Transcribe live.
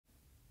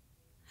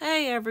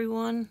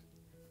everyone.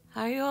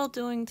 How are you all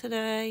doing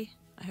today?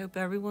 I hope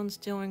everyone's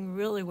doing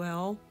really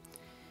well.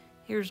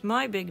 Here's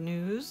my big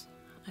news.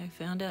 I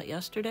found out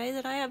yesterday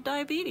that I have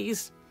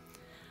diabetes.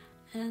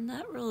 And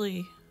that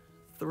really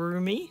threw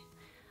me.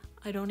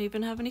 I don't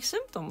even have any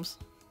symptoms.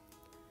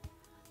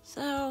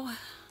 So,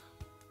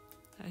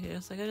 I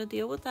guess I gotta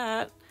deal with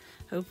that.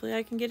 Hopefully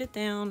I can get it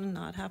down and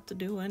not have to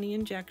do any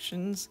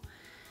injections.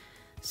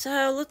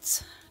 So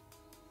let's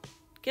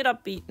get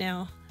upbeat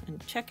now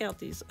and check out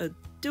these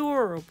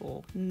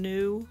adorable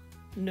new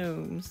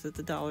gnomes that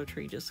the Dollar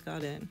Tree just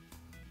got in.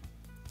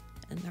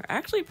 And they're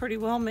actually pretty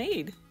well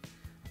made.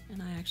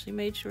 And I actually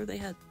made sure they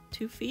had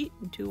 2 feet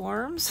and 2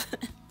 arms.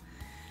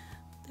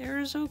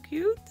 They're so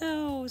cute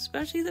though,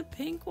 especially the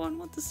pink one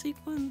with the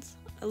sequins.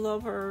 I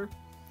love her.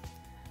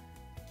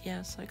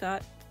 Yes, I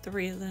got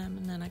 3 of them,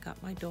 and then I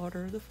got my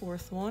daughter the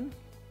 4th one.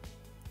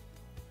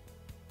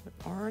 But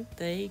aren't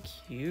they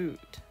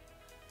cute?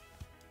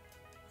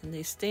 And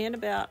they stand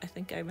about, I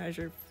think I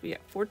measured,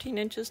 14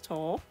 inches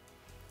tall.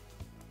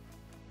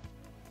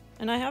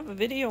 And I have a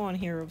video on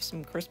here of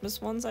some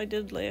Christmas ones I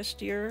did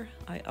last year.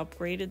 I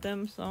upgraded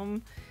them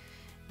some,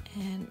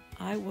 and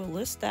I will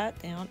list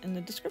that down in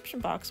the description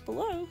box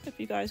below if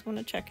you guys want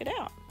to check it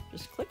out.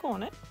 Just click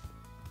on it.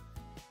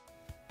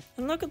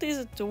 And look at these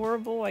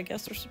adorable, I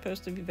guess they're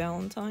supposed to be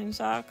Valentine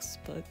socks,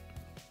 but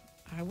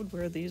I would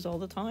wear these all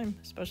the time,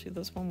 especially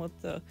this one with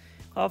the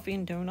coffee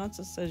and donuts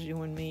that says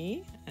you and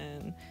me,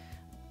 and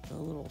the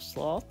little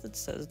sloth that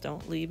says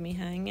don't leave me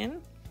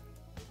hanging.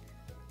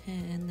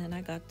 And then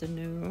I got the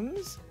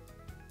gnomes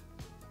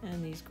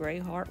and these gray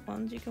heart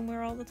ones you can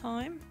wear all the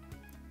time.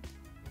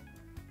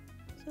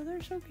 So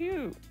they're so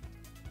cute.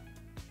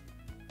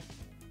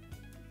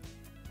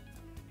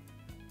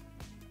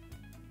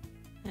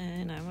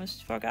 And I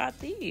almost forgot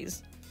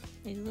these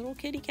little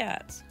kitty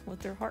cats with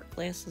their heart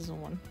glasses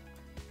on.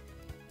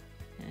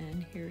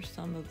 And here's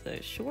some of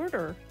the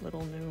shorter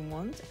little gnome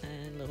ones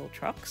and little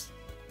trucks.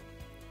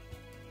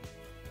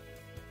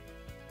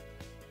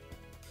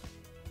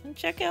 And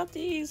check out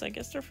these. I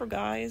guess they're for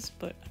guys,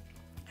 but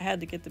I had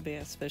to get the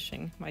bass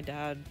fishing. My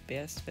dad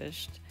bass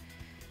fished,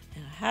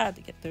 and I had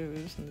to get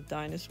those and the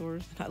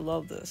dinosaurs. And I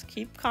love this.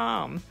 Keep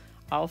calm.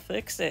 I'll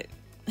fix it.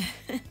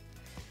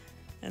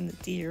 And the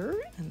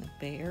deer and the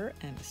bear,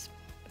 and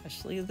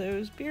especially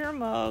those beer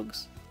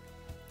mugs.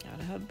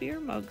 Gotta have beer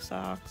mug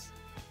socks.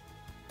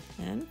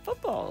 And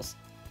footballs.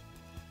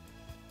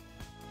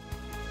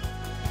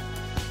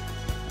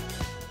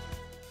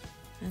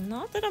 And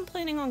not that I'm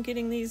planning on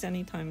getting these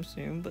anytime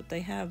soon, but they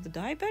have the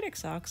diabetic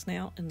socks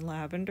now in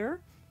lavender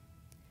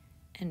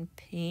and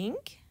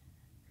pink.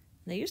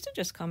 They used to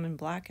just come in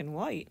black and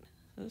white.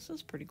 So this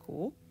is pretty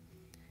cool.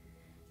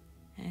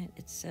 And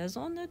it says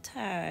on the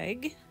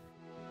tag,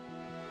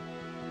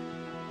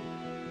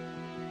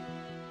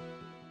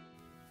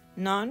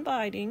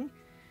 non-binding,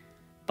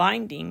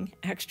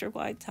 extra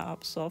wide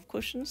top, soft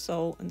cushion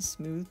sole, and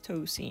smooth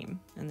toe seam.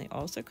 And they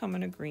also come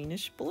in a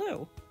greenish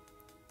blue.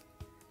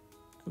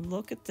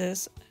 Look at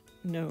this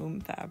gnome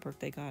fabric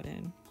they got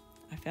in.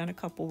 I found a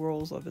couple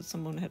rolls of it.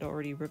 Someone had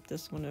already ripped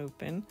this one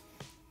open.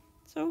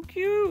 So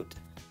cute.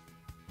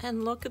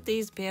 And look at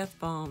these bath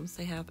bombs.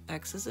 They have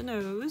X's and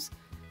O's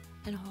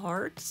and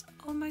hearts.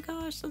 Oh my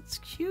gosh, that's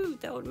cute.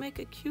 That would make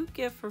a cute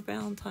gift for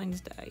Valentine's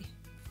Day.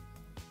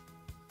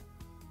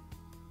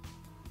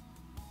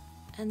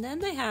 And then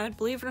they had,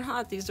 believe it or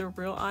not, these are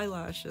real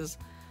eyelashes.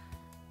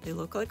 They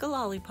look like a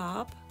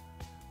lollipop,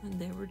 and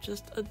they were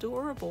just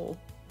adorable.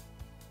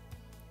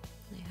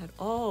 They had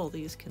all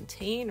these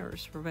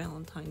containers for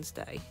Valentine's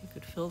Day. You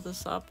could fill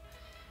this up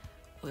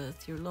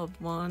with your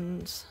loved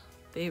one's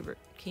favorite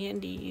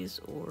candies,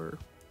 or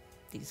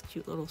these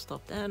cute little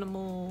stuffed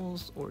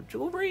animals, or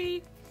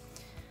jewelry.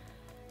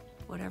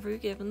 Whatever you're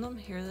giving them,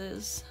 here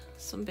there's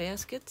some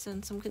baskets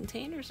and some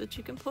containers that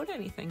you can put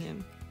anything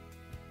in.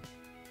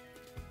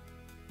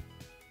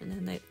 And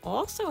then they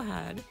also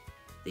had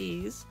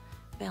these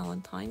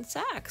Valentine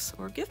sacks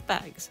or gift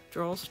bags.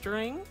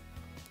 Drawstring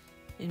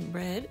in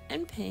red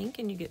and pink,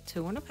 and you get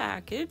 2 in a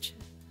package.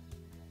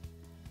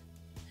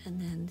 And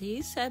then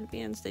these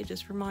headbands, they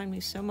just remind me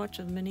so much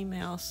of Minnie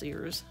Mouse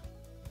ears.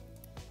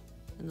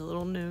 And the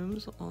little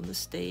gnomes on the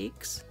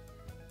stakes.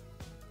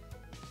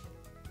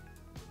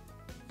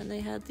 And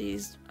they had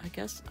these, I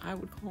guess I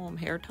would call them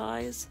hair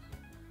ties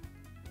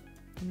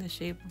in the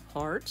shape of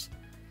hearts.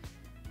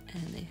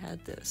 And they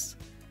had this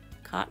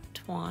cotton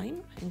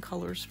twine in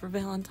colors for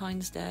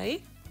Valentine's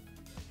Day.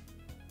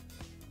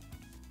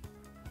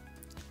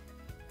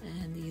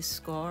 And these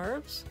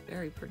scarves,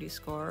 very pretty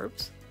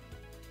scarves.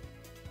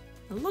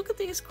 And look at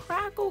these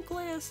crackle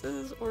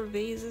glasses or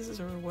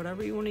vases or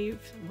whatever you want to use.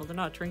 Well, they're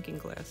not drinking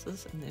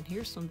glasses. And then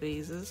here's some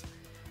vases.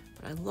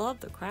 But I love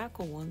the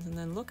crackle ones. And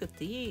then look at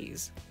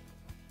these.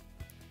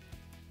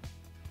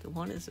 The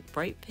one is a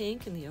bright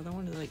pink and the other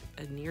one is like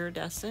a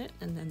iridescent.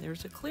 And then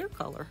there's a clear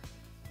color.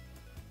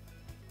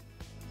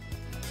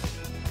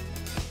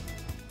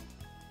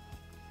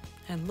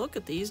 And look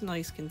at these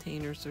nice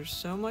containers. There's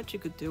so much you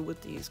could do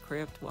with these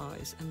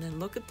craft-wise. And then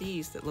look at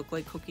these that look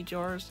like cookie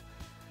jars.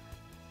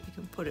 You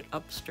can put it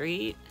up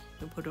straight, you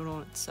can put it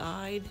on its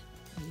side,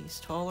 and these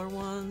taller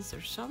ones.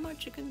 There's so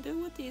much you can do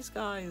with these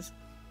guys.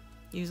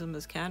 Use them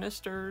as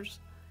canisters.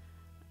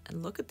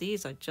 And look at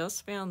these, I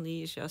just found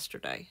these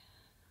yesterday.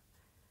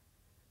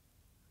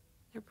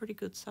 They're pretty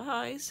good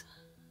size.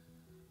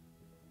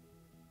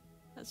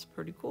 That's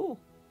pretty cool.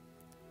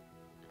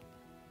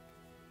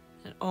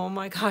 And oh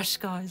my gosh,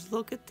 guys,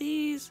 look at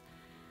these.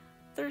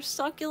 They're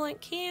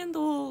succulent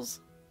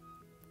candles.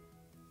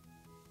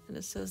 And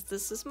it says,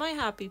 "This is my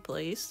happy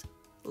place.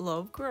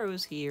 Love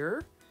grows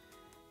here.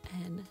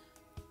 And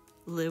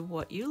live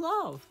what you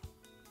love."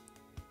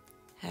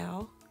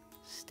 How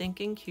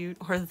stinking cute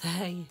are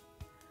they?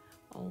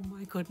 Oh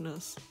my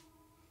goodness.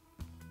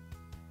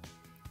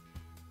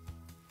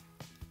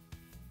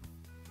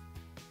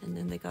 And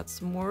then they got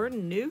some more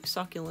new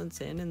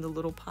succulents in the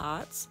little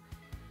pots.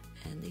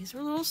 And these are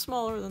a little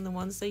smaller than the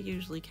ones they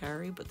usually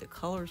carry, but the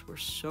colors were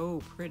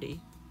so pretty.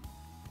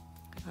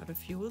 I got a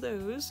few of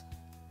those.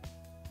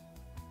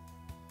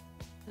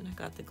 And I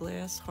got the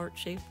glass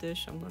heart-shaped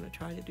dish. I'm going to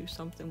try to do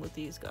something with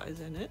these guys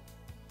in it.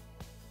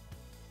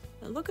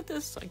 And look at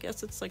this. I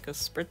guess it's like a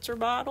spritzer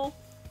bottle.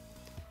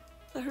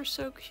 They're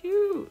so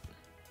cute.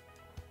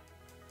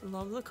 I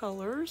love the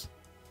colors.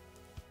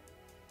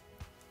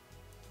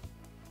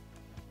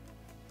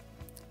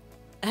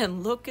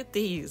 And look at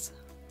these.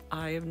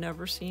 I have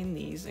never seen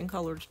these in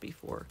colors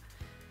before.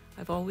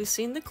 I've always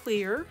seen the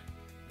clear.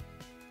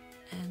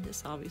 And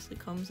this obviously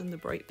comes in the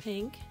bright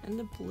pink and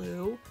the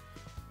blue.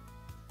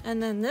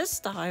 And then this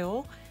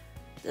style,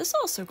 this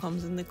also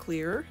comes in the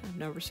clear. I've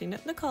never seen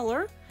it in the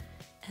color.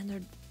 And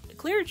the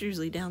clear is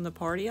usually down the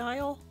party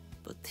aisle.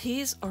 But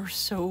these are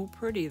so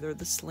pretty. They're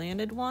the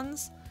slanted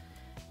ones.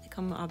 They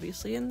come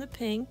obviously in the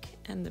pink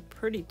and the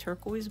pretty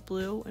turquoise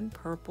blue and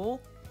purple.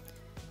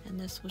 And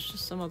this was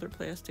just some other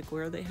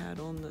plasticware they had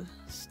on the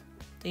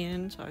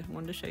stand, so I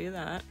wanted to show you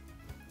that.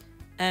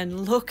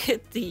 And look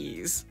at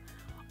these.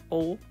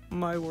 Oh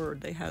my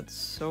word, they had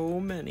so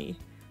many.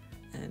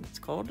 And it's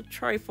called a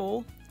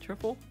trifle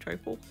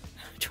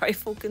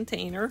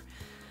container.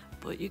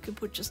 But you can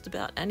put just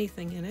about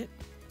anything in it.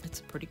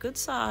 It's a pretty good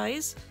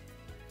size.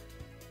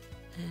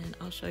 And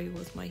I'll show you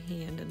with my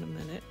hand in a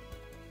minute.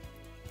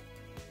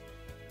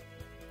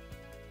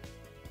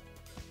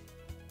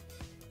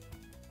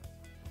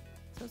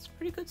 So it's a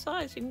pretty good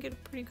size. You can get a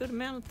pretty good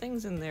amount of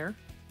things in there.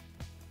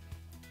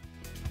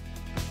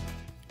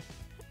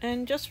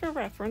 And just for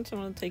reference, I'm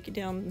going to take you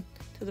down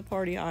to the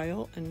party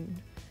aisle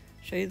and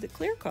show you the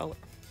clear color.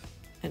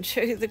 And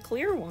show you the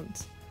clear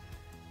ones.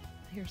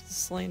 Here's the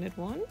slanted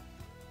one.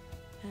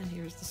 And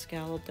here's the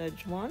scalloped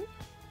edge one.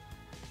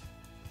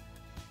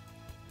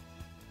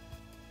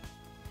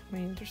 I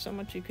mean, there's so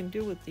much you can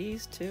do with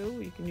these too.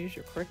 You can use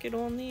your Cricut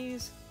on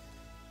these.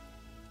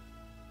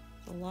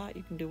 There's a lot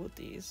you can do with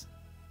these.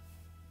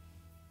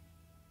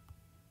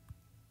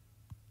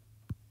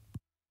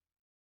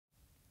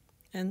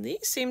 And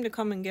these seem to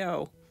come and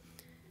go.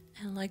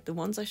 And like the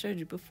ones I showed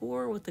you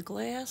before with the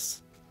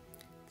glass,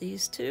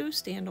 these two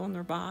stand on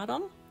their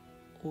bottom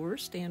or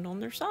stand on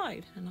their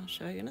side. And I'll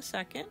show you in a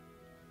second.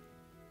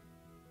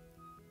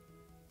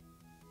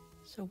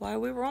 So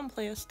while we were on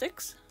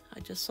plastics, I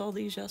just saw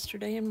these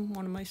yesterday in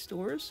one of my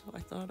stores, so I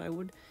thought I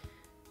would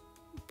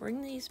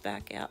bring these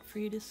back out for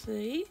you to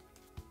see.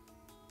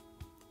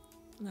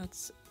 And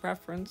that's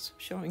reference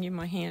showing you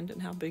my hand and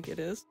how big it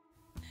is.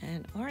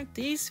 And aren't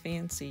these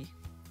fancy?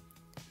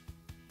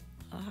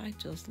 I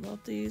just love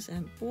these,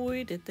 and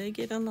boy, did they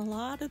get in a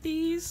lot of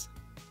these.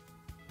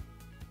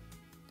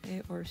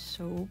 They are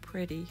so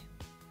pretty.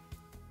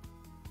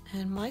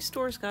 And my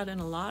store's got in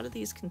a lot of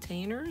these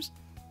containers.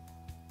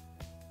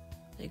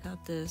 They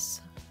got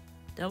this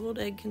deviled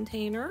egg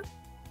container,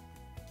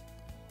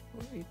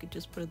 or you could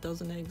just put a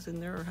dozen eggs in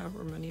there, or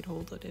however many it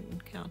holds. I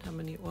didn't count how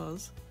many it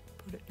was.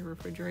 Put it in your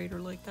refrigerator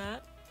like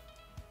that.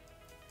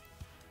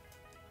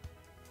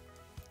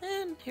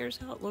 And here's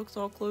how it looks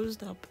all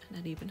closed up,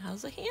 and it even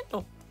has a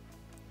handle.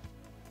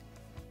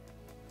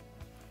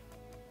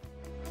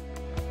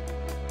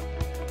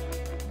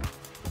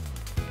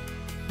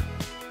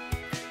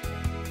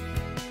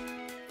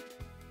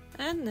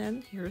 And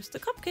then here's the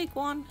cupcake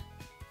one.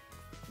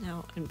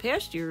 Now, in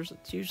past years,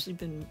 it's usually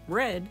been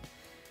red.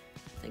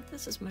 I think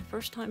this is my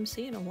first time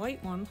seeing a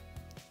white one.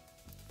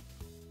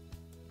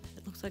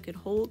 It looks like it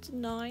holds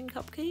 9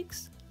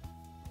 cupcakes.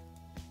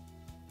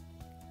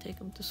 Take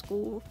them to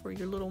school for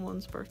your little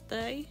one's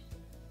birthday,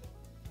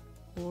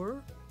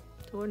 or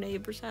to a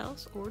neighbor's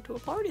house, or to a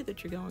party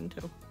that you're going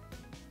to.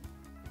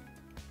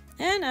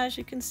 And as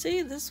you can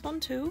see, this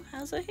one too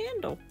has a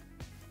handle.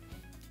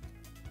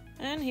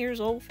 And here's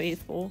Old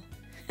Faithful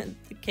and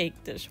the cake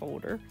dish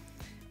holder.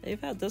 They've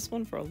had this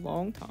one for a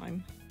long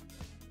time.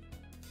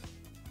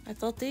 I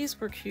thought these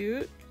were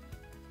cute.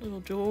 Little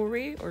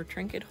jewelry or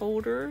trinket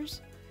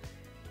holders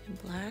in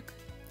black,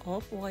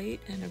 off-white,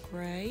 and a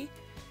gray.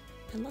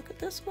 And look at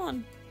this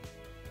one.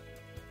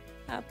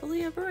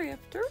 Happily ever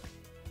after.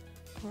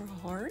 Or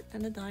a heart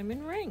and a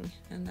diamond ring.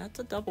 And that's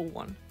a double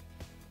one.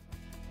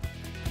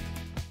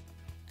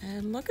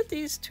 And look at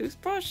these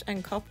toothbrush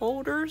and cup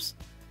holders.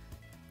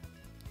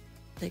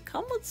 They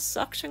come with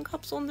suction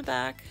cups on the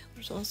back.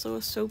 There's also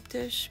a soap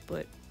dish,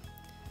 but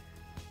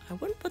I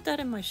wouldn't put that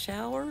in my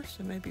shower,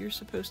 so maybe you're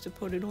supposed to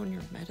put it on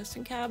your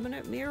medicine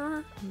cabinet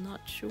mirror. I'm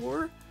not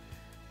sure.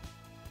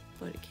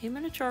 But it came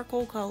in a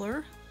charcoal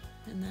color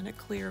and then a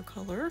clear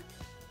color.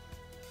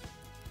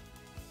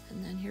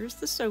 And then here's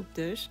the soap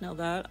dish. Now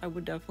that I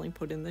would definitely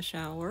put in the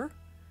shower.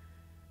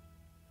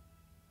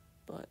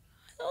 But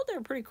I thought they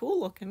were pretty cool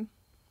looking.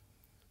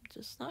 I'm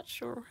just not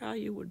sure how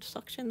you would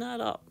suction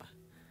that up.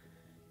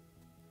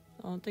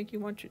 I don't think you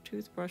want your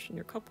toothbrush and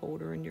your cup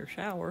holder in your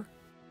shower.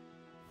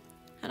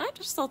 And I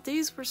just thought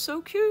these were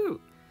so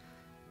cute.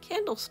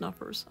 Candle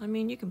snuffers. I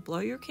mean, you can blow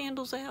your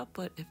candles out,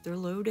 but if they're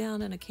low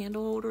down in a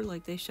candle holder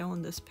like they show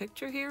in this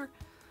picture here,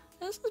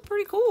 this is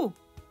pretty cool.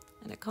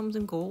 And it comes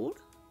in gold,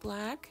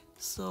 black,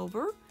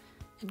 silver,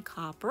 and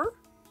copper.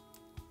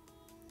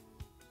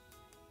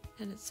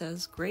 And it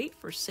says, great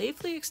for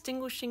safely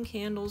extinguishing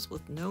candles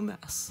with no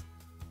mess.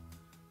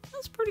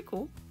 That's pretty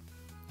cool.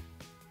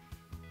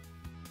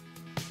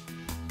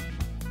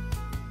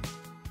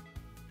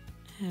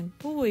 And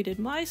boy, did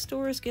my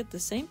stores get the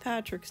St.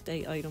 Patrick's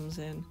Day items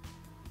in.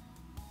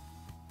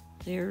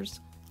 There's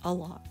a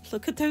lot.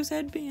 Look at those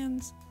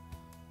headbands.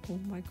 Oh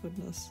my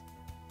goodness.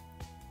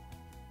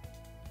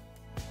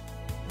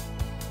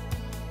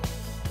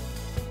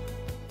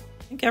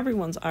 I think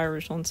everyone's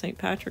Irish on St.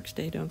 Patrick's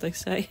Day, don't they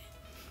say?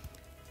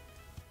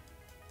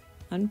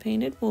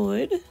 Unpainted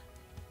wood.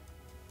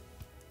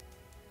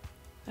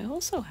 I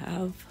also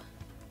have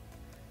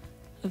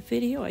a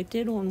video I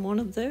did on one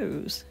of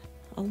those.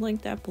 I'll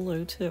link that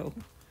below too.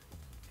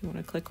 If you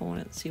want to click on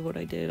it and see what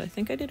I did. I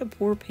think I did a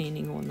pour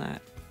painting on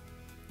that.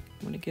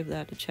 I'm going to give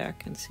that a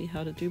check and see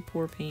how to do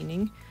pour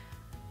painting.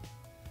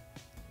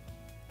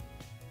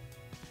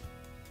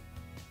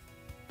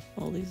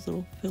 All these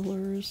little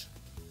fillers,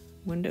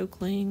 window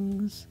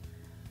clings.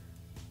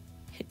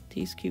 Hit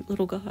these cute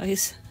little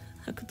guys.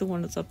 Look at the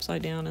one that's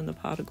upside down in the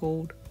pot of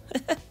gold.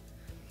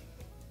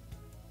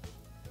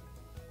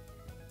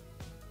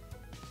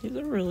 These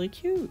are really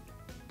cute.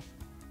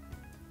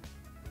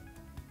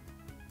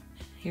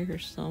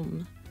 Here's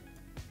some.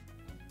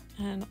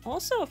 And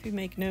also, if you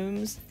make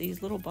gnomes,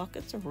 these little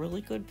buckets are really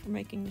good for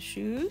making the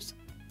shoes.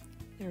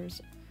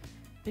 There's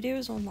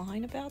videos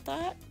online about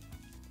that.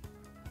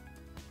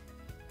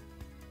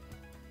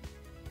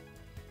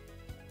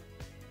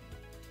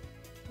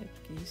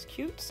 These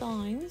cute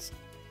signs.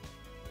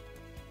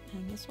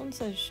 And this one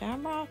says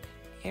Shamrock,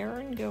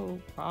 Aaron Go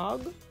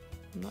Rog.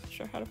 I'm not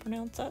sure how to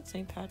pronounce that.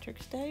 St.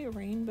 Patrick's Day,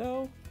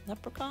 Rainbow,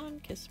 Leprechaun,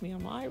 Kiss Me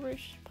I'm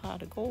Irish,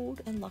 Pot of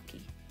Gold, and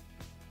Lucky.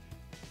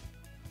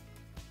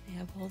 They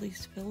have all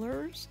these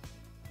fillers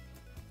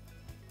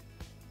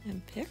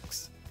and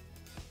picks.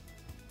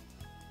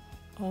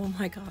 Oh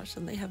my gosh,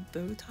 and they have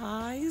bow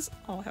ties.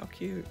 Oh, how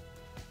cute.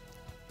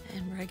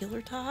 And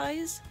regular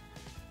ties,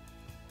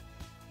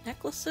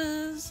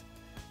 necklaces,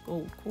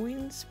 gold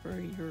coins for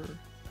your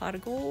pot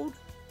of gold.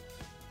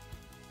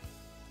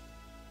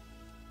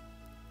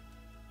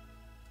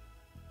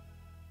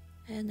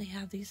 And they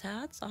have these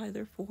hats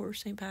either for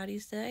St.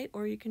 Patty's Day,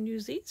 or you can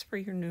use these for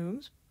your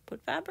gnomes.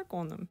 Put fabric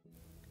on them.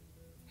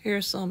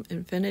 Here's some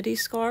infinity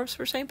scarves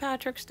for St.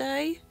 Patrick's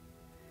Day.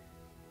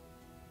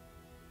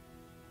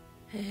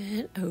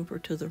 And over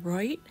to the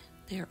right,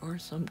 there are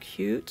some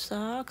cute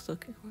socks.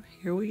 Look,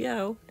 here we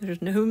go.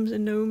 There's gnomes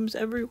and gnomes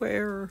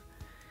everywhere.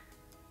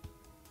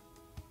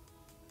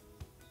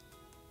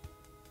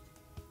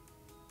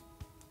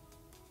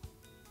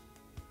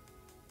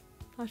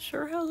 Not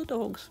sure how the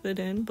dogs fit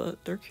in,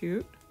 but they're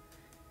cute.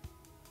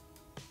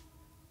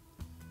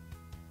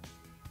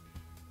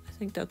 I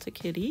think that's a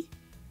kitty.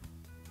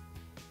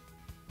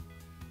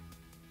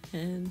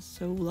 And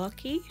So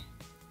Lucky.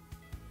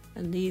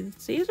 And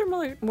these are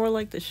more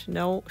like the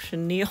chenille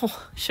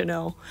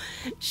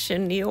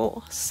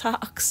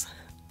socks.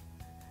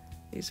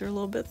 These are a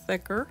little bit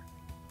thicker.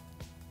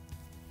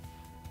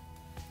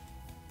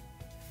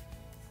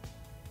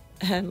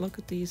 And look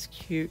at these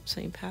cute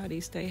St.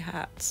 Patty's Day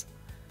hats.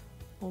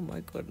 Oh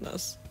my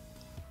goodness.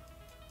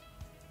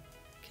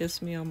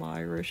 Kiss Me I'm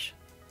Irish.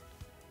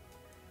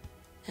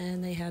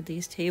 And they have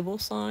these table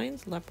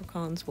signs.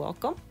 Leprechauns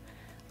welcome.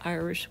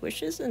 Irish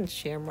wishes and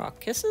shamrock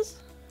kisses.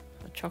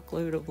 A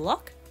truckload of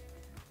luck.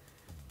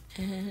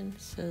 And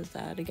it says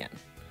that again.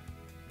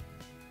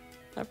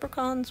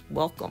 Leprechauns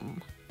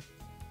welcome.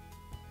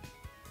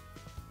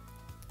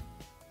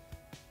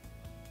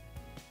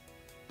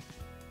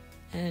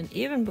 And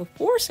even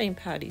before St.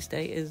 Patty's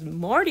Day is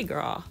Mardi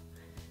Gras.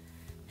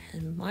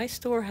 And my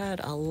store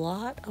had a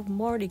lot of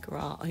Mardi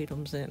Gras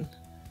items in.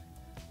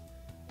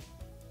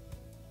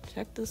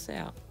 Check this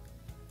out.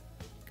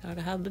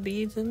 Gotta have the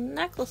beads and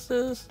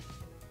necklaces.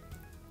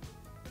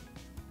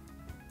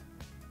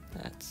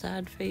 That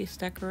sad face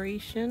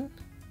decoration.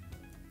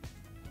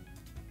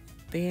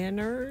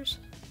 Banners.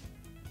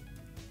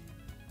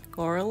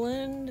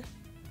 Garland.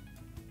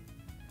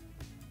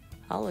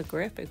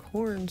 Holographic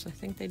horns. I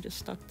think they just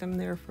stuck them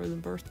there for the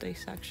birthday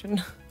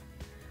section.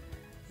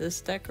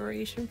 This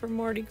decoration for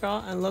Mardi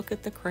Gras, and look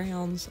at the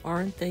crowns.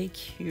 Aren't they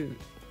cute?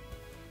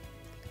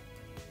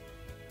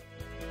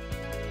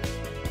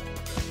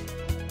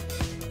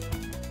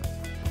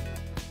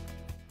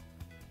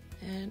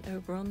 And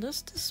over on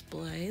this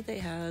display, they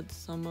had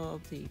some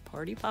of the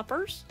party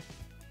poppers.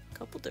 A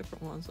couple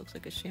different ones. Looks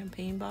like a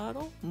champagne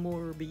bottle,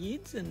 more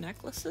beads and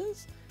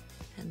necklaces.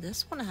 And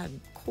this one had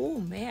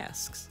cool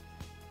masks.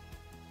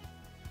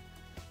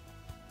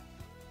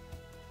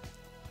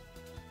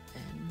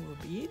 And more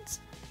beads.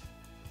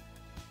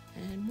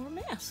 And more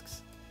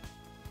masks.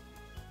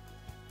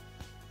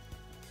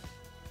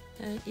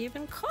 And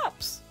even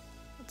cups.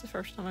 That's the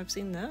first time I've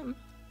seen them.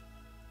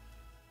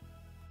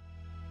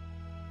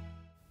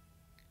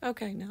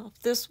 Okay, now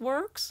if this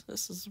works,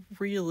 this is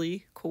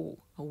really cool.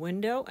 A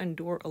window and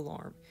door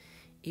alarm.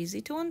 Easy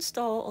to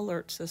install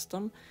alert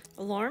system.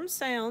 Alarm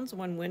sounds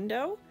when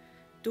window,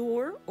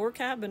 door, or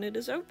cabinet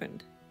is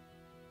opened.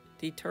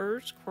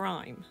 Deters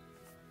crime.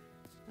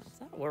 Now if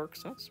that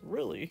works, that's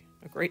really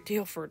a great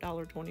deal for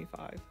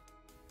 $1.25.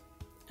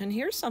 And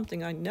here's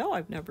something I know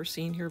I've never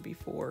seen here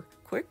before.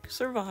 Quick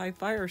Survive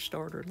Fire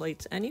Starter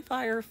lights any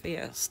fire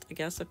fast. I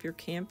guess if you're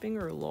camping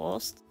or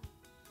lost.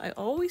 I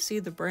always see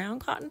the brown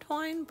cotton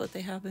twine, but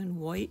they have in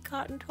white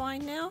cotton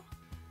twine now.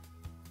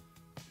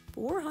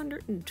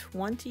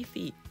 420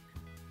 feet.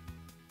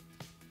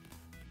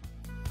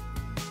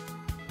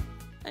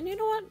 And you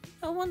know what?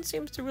 No one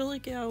seems to really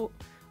go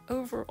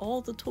over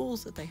all the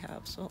tools that they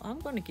have, so I'm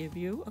going to give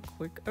you a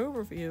quick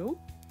overview. You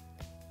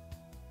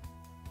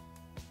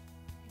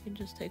can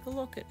just take a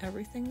look at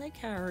everything they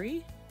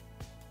carry.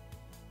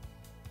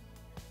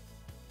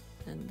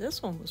 And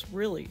this one was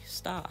really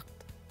stocked.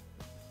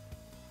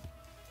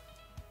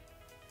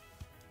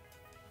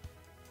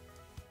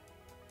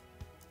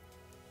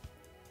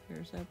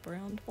 There's that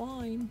brown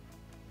twine.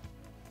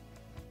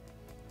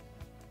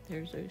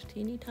 There's those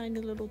teeny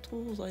tiny little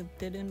tools I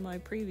did in my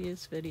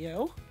previous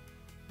video.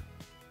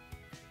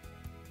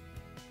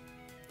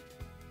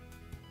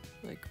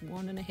 Like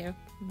 1.5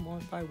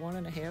 by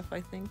 1.5, I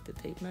think, the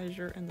tape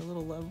measure and the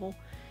little level.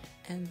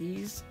 And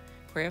these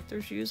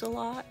crafters use a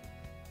lot.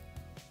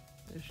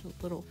 There's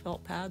little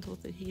felt pads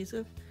with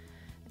adhesive.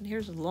 And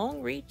here's a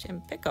long reach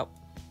and pickup.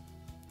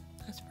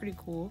 That's pretty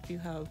cool if you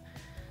have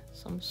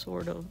some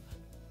sort of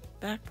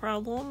back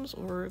problems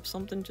or if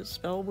something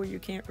just fell where you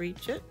can't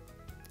reach it.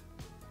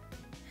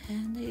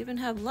 And they even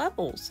have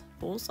levels,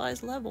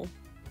 full-size level.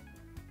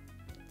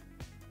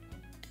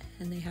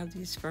 And they have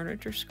these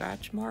furniture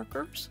scratch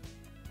markers.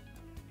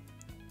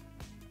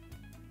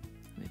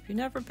 If you've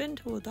never been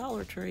to a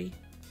Dollar Tree,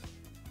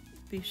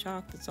 you'd be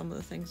shocked at some of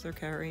the things they're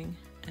carrying.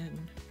 And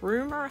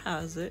rumor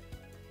has it,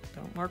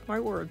 don't mark my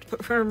words,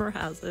 but rumor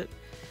has it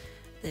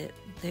that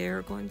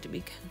they're going to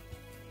be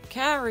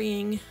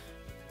carrying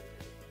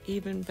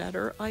even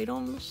better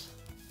items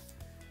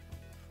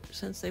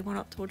since they went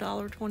up to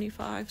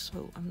 $1.25,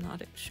 so I'm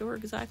not sure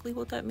exactly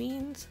what that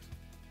means.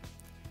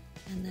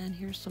 And then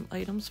here's some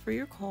items for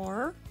your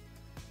car.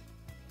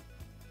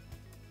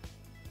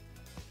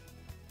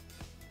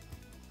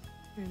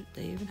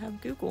 They even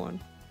have Google on.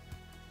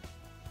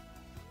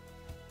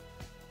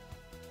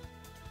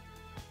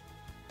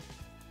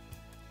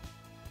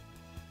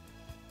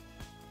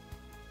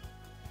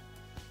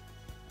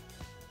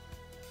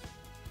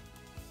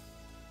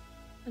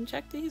 And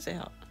check these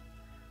out.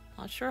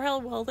 Not sure how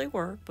well they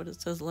work, but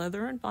it says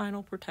leather and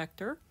vinyl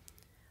protector,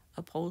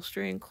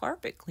 upholstery and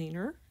carpet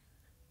cleaner,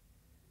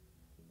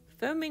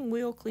 foaming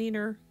wheel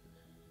cleaner,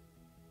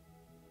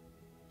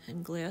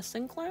 and glass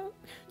and clone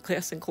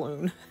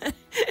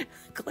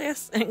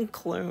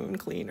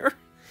cleaner,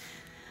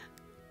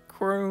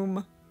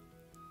 chrome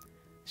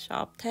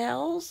shop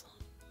towels,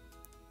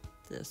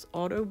 this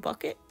auto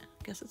bucket, I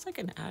guess it's like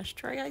an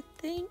ashtray, I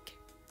think.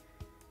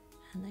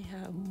 And they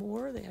have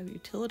more. They have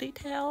utility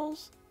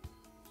towels.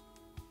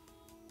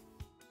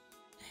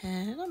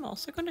 And I'm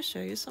also going to show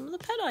you some of the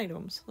pet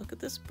items. Look at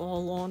this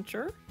ball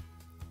launcher.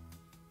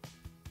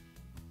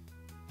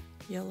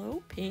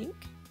 Yellow, pink,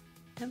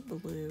 and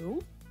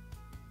blue.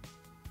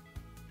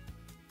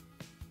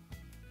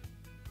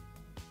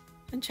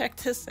 And check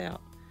this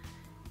out.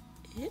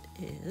 It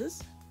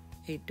is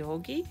a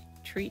doggy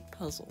treat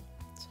puzzle.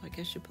 So I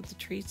guess you put the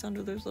treats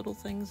under those little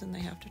things and they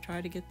have to try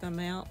to get them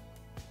out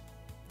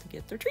to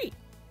get their treat.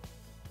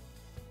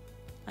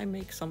 I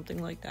make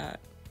something like that,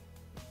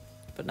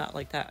 but not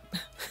like that,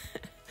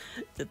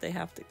 that they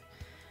have to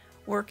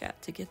work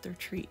at to get their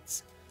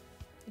treats.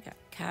 We got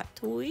cat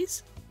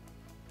toys.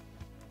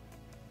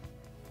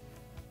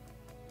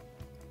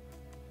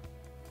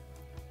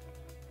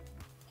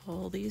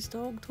 All these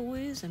dog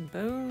toys and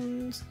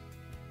bones.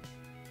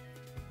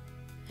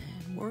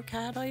 And more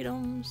cat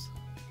items.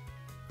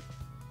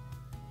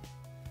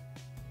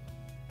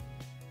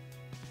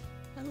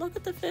 And look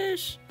at the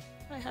fish.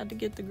 I had to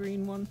get the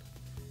green one.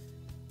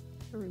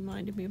 It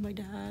reminded me of my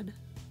dad.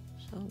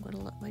 So I'm going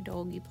to let my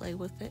doggy play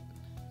with it.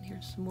 And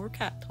here's some more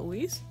cat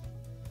toys.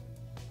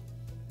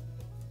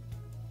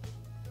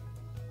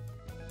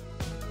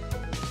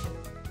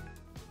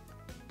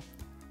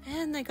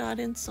 And they got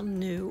in some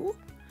new,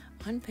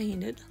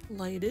 unpainted,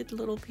 lighted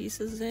little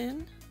pieces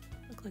in.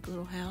 Look like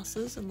little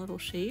houses and little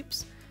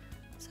shapes.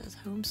 It says,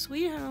 "Home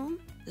sweet home.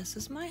 This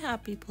is my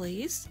happy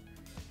place.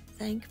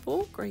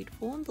 Thankful,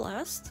 grateful, and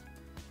blessed."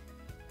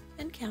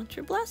 and count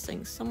your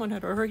blessings. Someone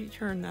had already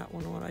turned that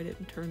one on. I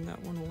didn't turn that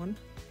one on.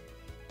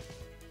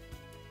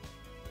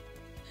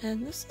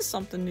 And this is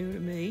something new to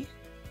me,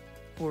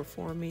 or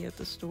for me at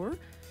the store.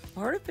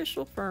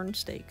 Artificial fern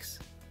stakes.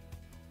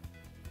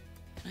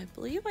 And I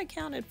believe I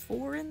counted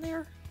 4 in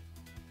there.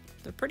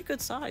 They're pretty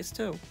good size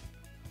too.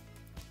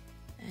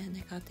 And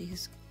they got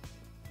these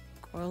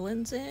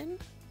garlands in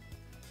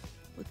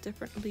with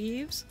different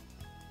leaves.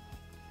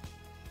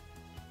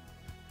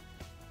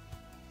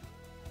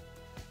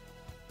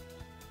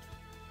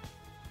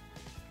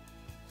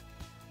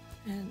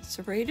 And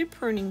serrated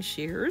pruning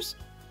shears.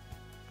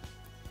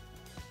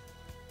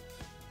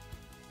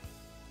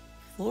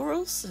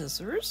 Floral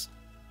scissors.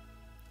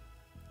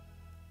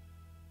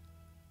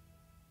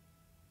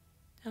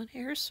 Down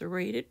here,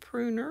 serrated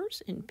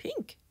pruners in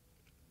pink.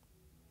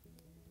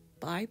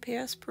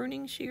 Bypass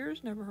pruning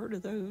shears, never heard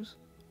of those.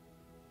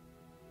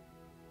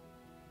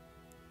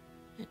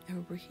 And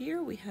over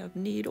here we have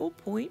needle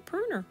point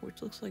pruner,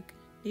 which looks like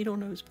needle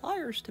nose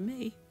pliers to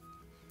me.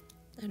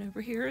 And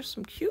over here are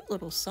some cute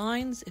little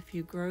signs if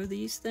you grow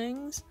these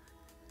things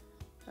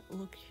that will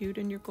look cute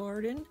in your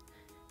garden.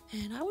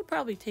 And I would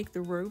probably take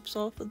the ropes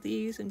off of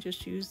these and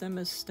just use them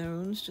as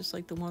stones, just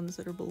like the ones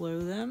that are below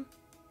them.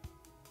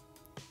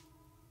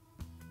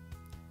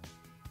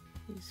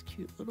 These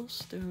cute little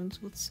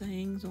stones with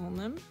sayings on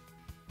them.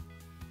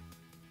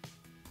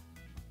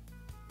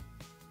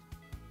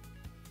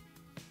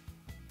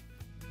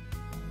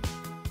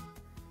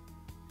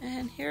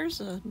 And here's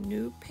a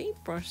new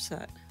paintbrush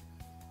set.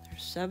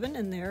 There's 7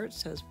 in there. It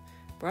says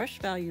brush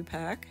value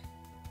pack.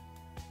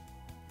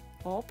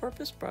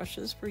 All-purpose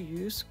brushes for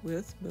use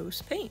with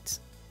most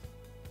paints.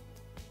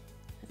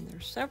 And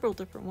there's several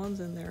different ones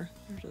in there.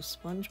 There's a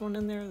sponge one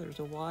in there. There's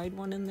a wide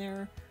one in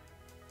there.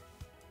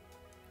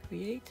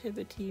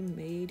 Creativity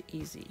made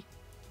easy.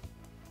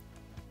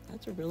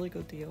 That's a really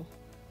good deal.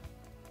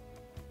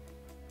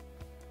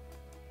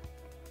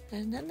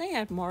 And then they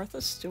had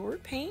Martha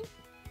Stewart paint,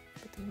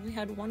 but they only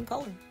had one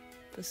color,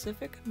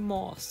 Pacific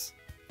Moss.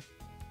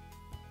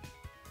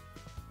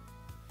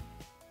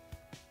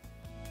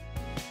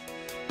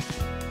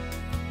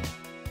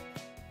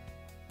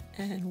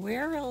 And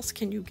where else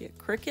can you get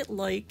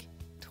Cricut-like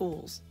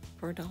tools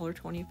for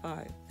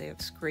 $1.25? They have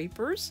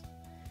scrapers.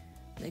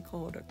 They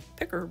call it a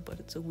picker, but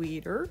it's a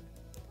weeder.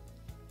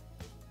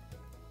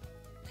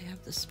 They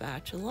have the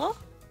spatula.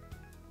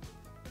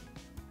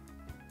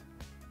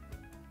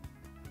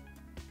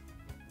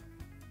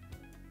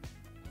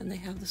 And they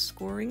have the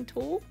scoring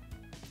tool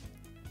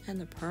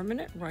and the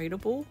permanent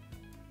writable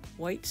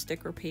white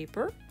sticker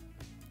paper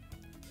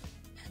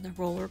and the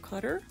roller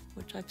cutter,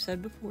 which I've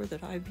said before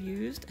that I've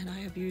used, and I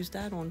have used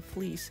that on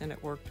fleece and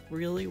it worked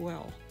really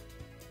well.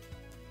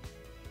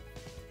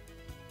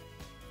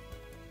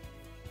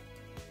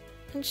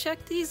 And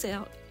check these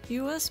out,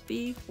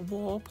 USB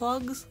wall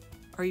plugs.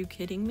 Are you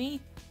kidding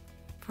me?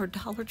 For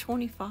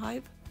 $1.25,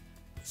 it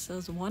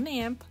says 1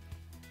 amp,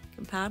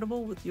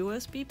 compatible with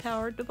USB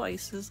powered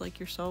devices like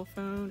your cell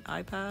phone,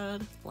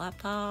 iPad,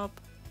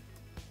 laptop.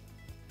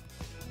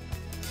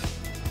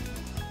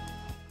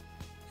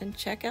 And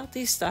check out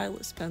these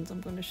stylus pens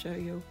I'm going to show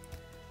you.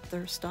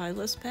 They're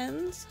stylus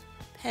pens,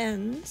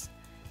 and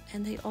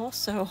they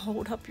also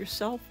hold up your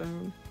cell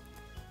phone.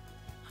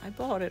 I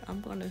bought it.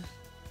 I'm going to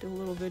do a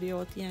little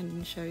video at the end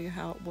and show you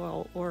how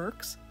well it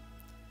works.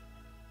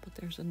 But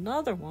there's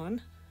another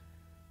one.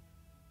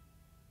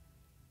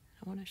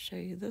 I want to show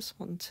you this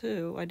one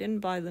too. I didn't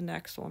buy the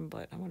next one,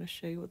 but I want to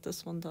show you what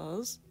this one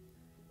does.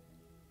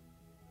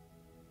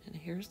 And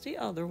here's the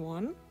other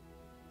one.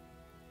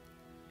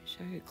 Let me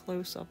show you a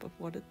close-up of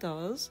what it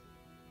does.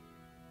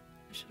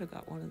 I should have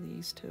got one of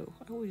these too.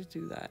 I always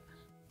do that.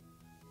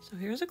 So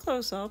here's a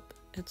close-up.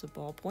 It's a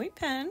ballpoint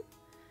pen,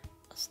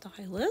 a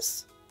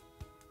stylus,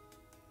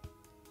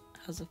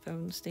 has a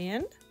phone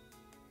stand,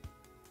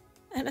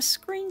 and a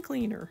screen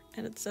cleaner,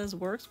 and it says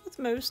works with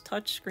most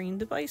touchscreen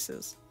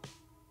devices.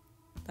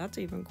 That's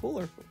even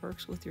cooler if it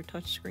works with your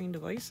touchscreen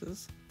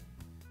devices.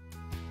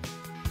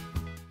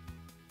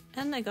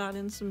 And they got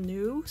in some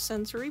new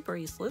sensory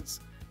bracelets,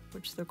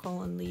 which they're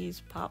calling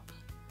these Pop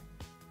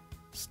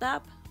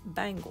Snap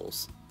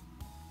Bangles.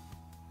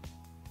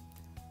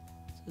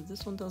 So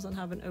this one doesn't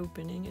have an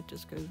opening, it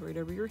just goes right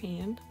over your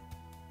hand.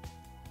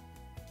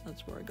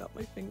 That's where I got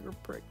my finger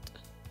pricked.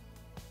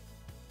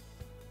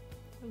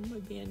 And my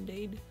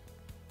band-aid.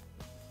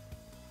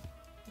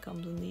 It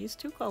comes in these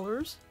 2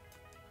 colors,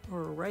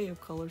 or array of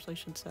colors I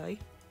should say.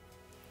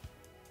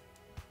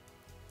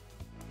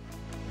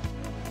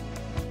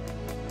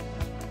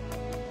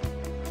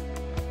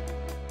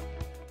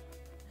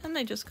 And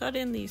they just got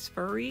in these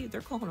furry,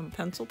 they're calling them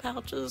pencil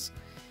pouches,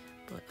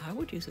 but I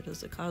would use it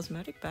as a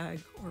cosmetic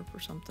bag or for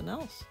something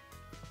else.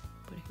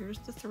 But here's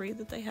the 3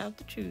 that they have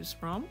to choose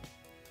from.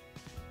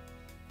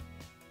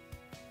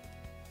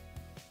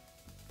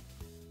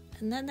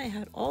 And then they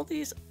had all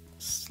these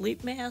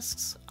sleep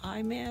masks,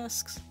 eye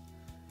masks.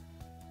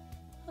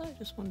 I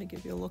just wanted to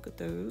give you a look at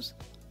those.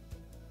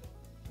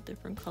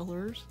 Different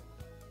colors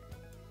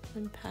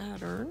and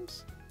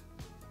patterns.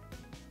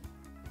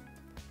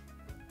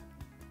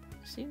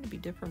 seem to be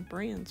different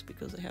brands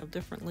because they have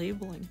different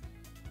labeling.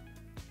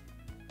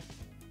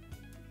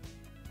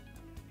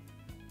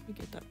 Let me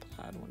get that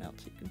plaid one out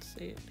so you can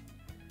see it.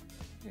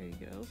 There you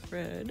go.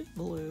 Red,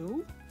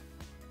 blue.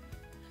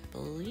 I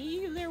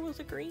believe there was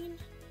a green.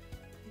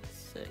 Let's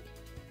see.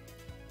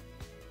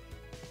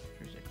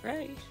 There's a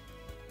gray.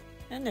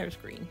 And there's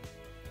green.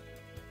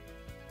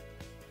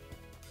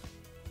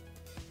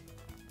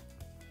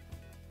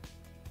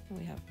 And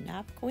we have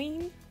Nap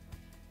Queen.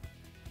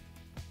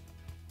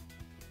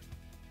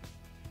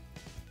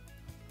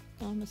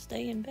 I'ma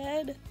stay in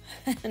bed.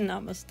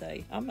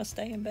 Namaste. I'ma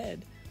stay in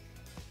bed.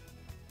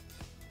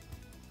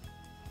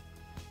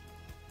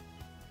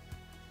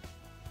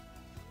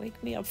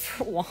 Wake me up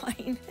for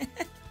wine.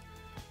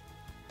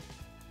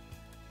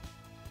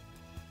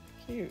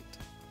 Cute.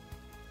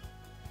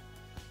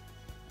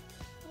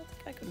 I don't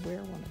think I could wear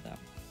one of them.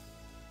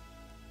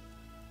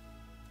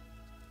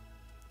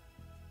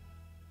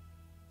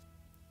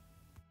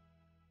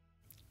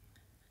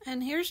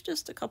 And here's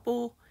just a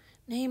couple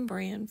name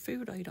brand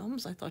food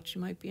items I thought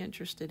you might be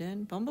interested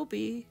in.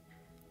 Bumblebee,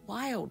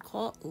 wild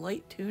caught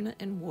light tuna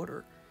in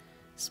water,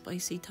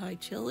 spicy Thai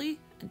chili,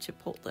 and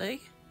chipotle.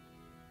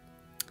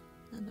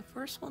 And the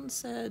first one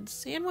said,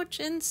 sandwich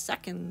in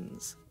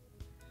seconds.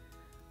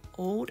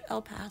 Old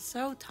El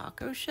Paso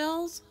taco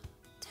shells,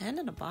 10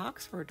 in a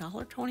box for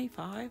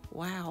 $1.25.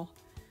 Wow.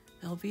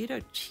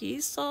 Velveeta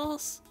cheese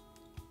sauce.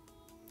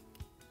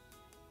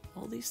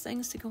 All these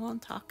things to go on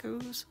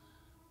tacos.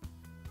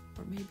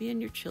 Or maybe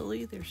in your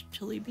chili, there's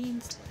chili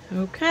beans.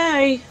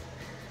 Okay,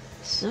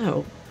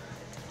 so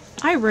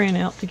I ran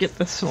out to get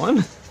this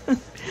one.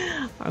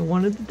 I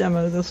wanted to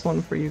demo this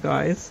one for you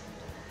guys.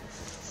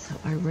 So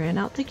I ran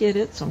out to get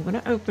it, so I'm going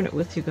to open it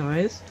with you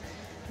guys.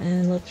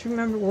 And let's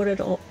remember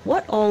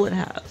what all it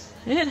has.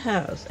 It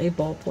has a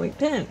ballpoint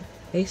pen,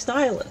 a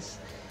stylus,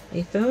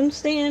 a phone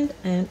stand,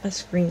 and a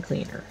screen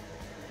cleaner.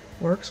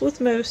 Works with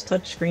most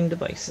touchscreen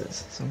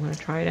devices. So I'm going to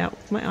try it out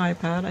with my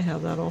iPad. I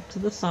have that off to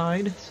the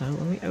side, so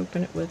let me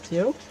open it with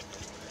you.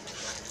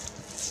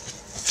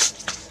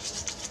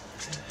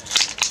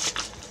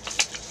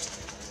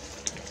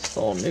 It's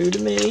all new to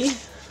me.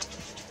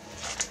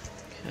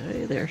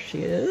 Okay, there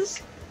she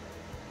is.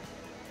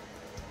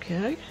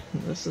 Okay,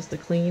 and this is the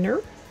cleaner.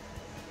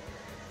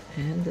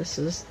 And this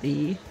is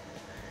the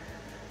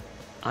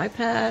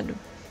iPad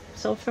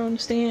cell phone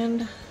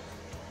stand.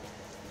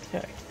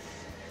 Okay.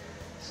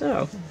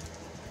 So,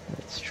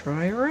 let's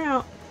try her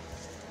out.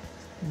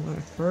 I'm going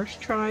to first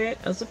try it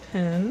as a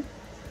pen,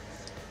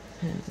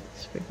 and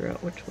let's figure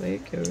out which way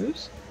it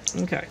goes.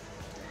 Okay,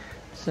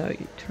 so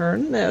you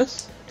turn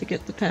this to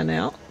get the pen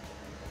out.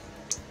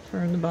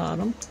 Turn the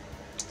bottom.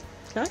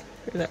 Okay,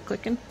 hear that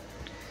clicking?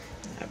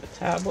 I have a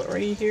tablet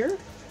right here.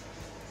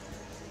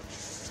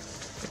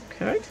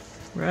 Okay,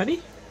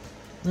 ready?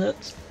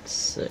 Let's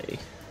see.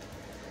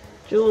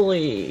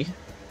 Julie.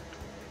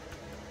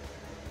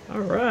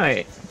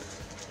 Alright.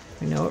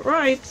 We know it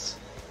writes.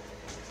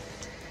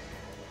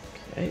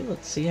 Okay,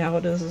 let's see how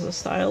it is as a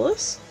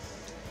stylus.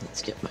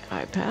 Let's get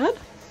my iPad.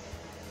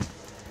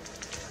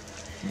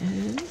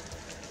 And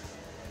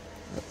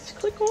let's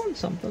click on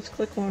something. Let's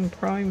click on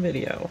Prime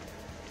Video.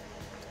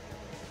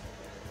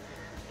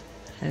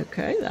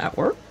 Okay, that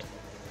worked.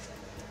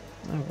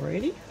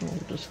 Alrighty, we'll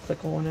just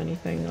click on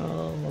anything,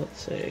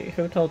 let's see,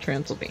 Hotel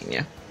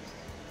Transylvania.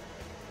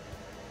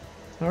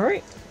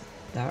 Alright,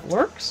 that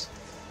works.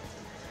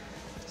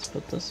 Let's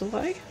put this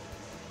away.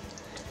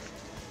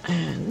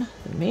 And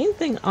the main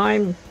thing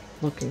I'm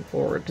looking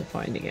forward to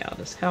finding out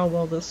is how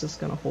well this is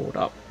going to hold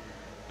up,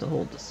 to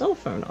hold the cell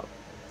phone up.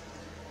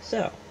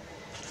 So,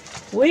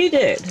 we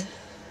did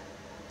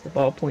the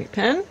ballpoint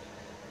pen,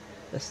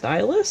 the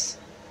stylus,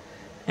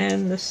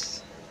 and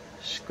this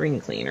screen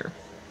cleaner.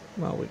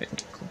 Well, we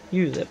didn't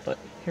use it, but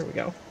here we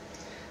go.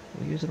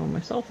 We'll use it on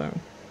my cell phone.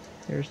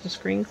 There's the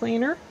screen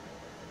cleaner,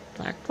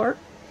 black part.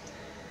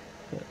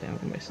 Put it down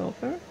on my cell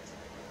phone.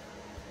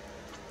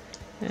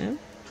 And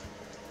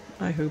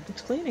I hope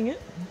it's cleaning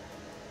it.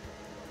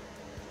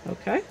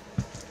 Okay.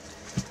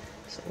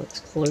 So let's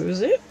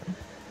close it.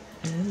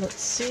 And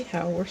let's see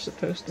how we're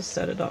supposed to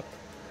set it up.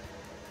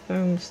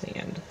 Phone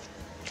stand.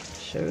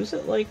 Shows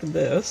it like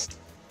this.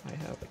 I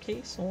have a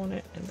case on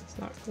it, and it's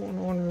not going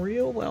on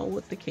real well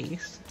with the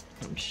case.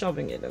 I'm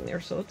shoving it in there,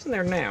 so it's in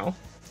there now.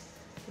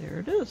 There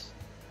it is.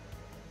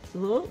 It's a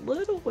little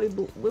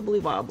wibbly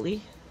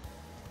wobbly.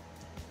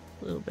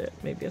 A little bit.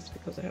 Maybe that's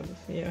because I have,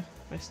 yeah,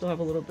 I still have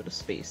a little bit of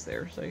space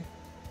there, so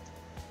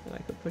that I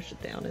could push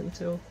it down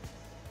into.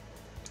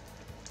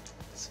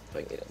 Let's see if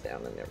I can get it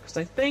down in there, because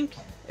I think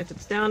if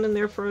it's down in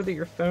there further,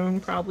 your phone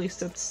probably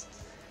sits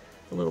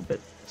a little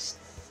bit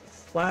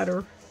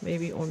flatter.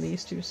 Maybe on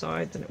these two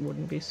sides, and it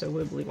wouldn't be so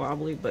wibbly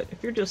wobbly, but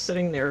if you're just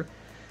sitting there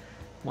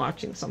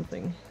watching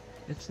something,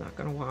 it's not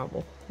going to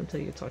wobble until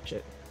you touch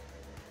it.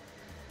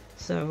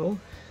 So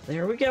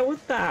there we go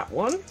with that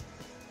one.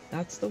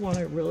 That's the one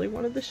I really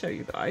wanted to show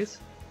you guys,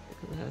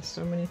 because it has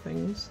so many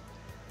things.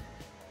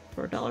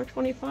 For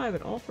 $1.25,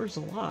 it offers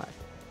a lot.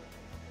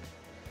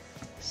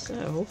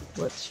 So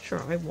let's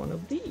try one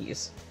of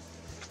these.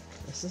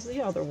 this is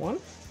the other one.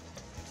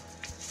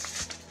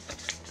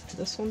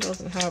 This one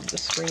doesn't have the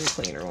screen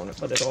cleaner on it,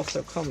 but it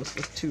also comes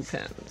with 2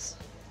 pens.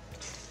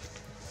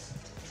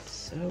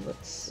 So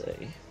let's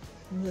see.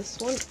 This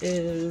one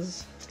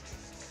is,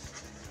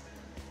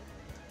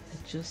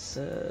 it just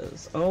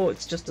says, oh,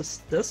 it's just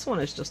a, this one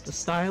is just a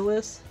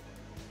stylus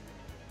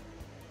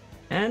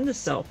and a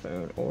cell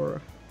phone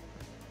or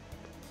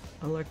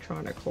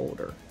electronic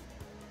holder.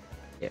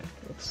 Yeah,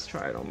 let's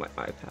try it on my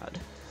iPad.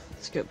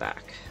 Let's go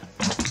back.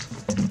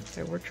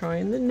 Okay, we're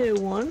trying the new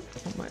one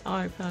on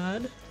my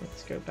iPad.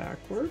 Let's go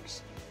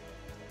backwards.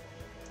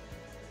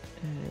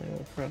 And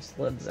we'll press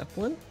Led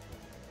Zeppelin.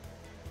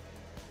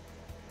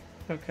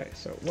 Okay,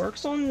 so it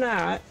works on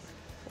that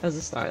as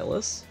a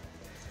stylus.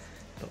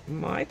 But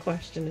my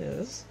question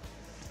is,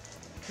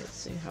 let's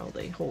see how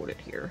they hold it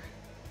here.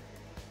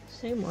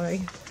 Same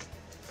way,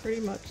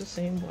 pretty much the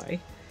same way.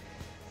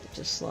 It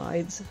just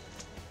slides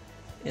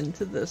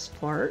into this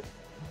part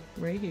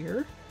right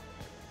here.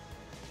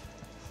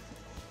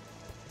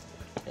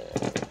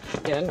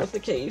 Again with the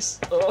case.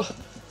 Oh,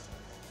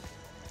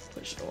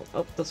 push it on.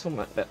 Oh, this one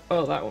went better.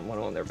 Oh, that one went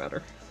on there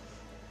better.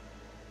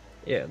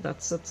 Yeah,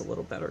 that sits a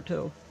little better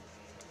too.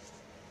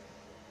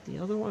 The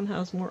other one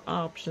has more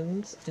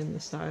options in the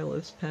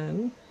stylus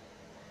pen,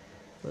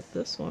 but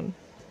this one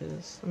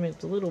is, I mean,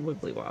 it's a little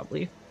wibbly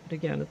wobbly, but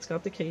again, it's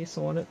got the case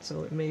on it,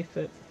 so it may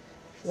fit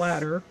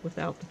flatter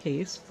without the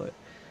case, but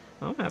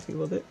I'm happy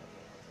with it.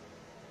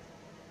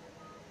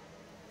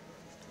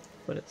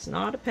 But it's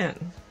not a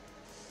pen,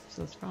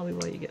 so that's probably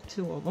why you get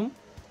 2 of them.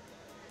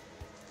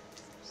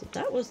 So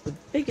that was the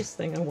biggest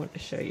thing I wanted to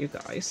show you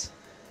guys.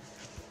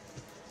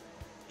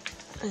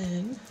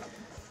 And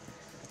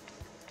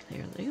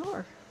there they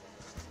are.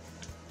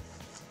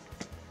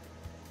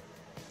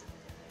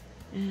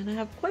 And I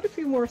have quite a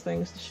few more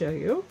things to show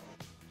you.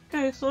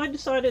 Okay, so I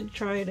decided to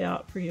try it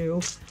out for you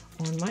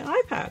on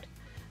my iPad.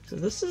 So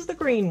this is the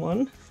green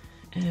one,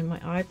 and my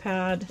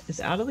iPad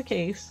is out of the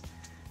case.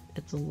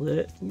 It's a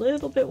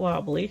little bit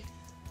wobbly,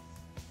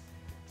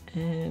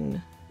 and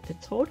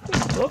it's holding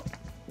it up.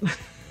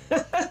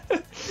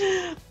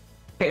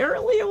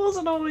 Apparently it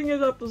wasn't holding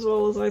it up as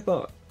well as I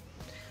thought.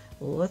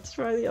 Let's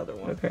try the other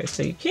one. Okay,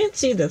 so you can't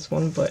see this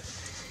one, but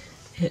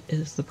it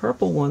is the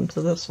purple one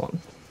to this one.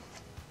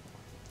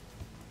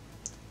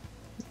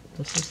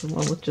 This is the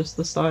one with just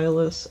the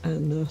stylus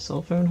and the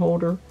cell phone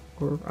holder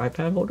or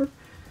iPad holder.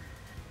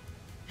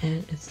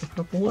 And it's the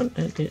purple one,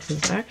 and it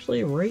is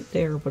actually right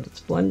there, but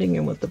it's blending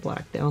in with the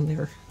black down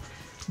there.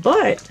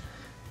 But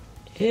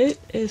it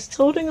is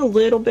tilting a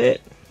little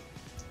bit.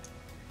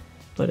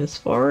 But as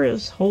far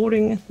as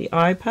holding the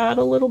iPad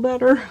a little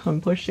better,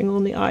 I'm pushing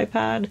on the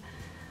iPad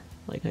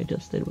like I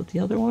just did with the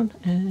other one,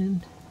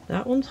 and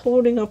that one's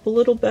holding up a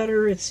little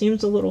better. It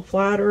seems a little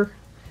flatter.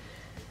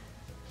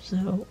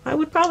 So I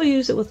would probably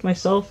use it with my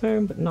cell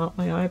phone, but not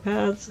my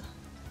iPads.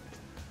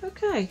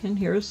 Okay, and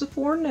here's the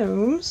 4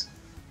 gnomes.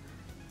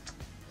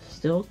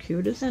 Still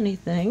cute as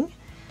anything.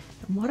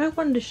 And what I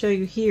wanted to show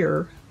you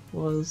here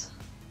was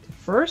the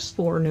first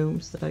 4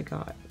 gnomes that I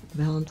got,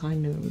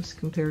 Valentine gnomes,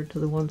 compared to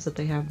the ones that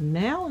they have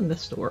now in the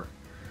store.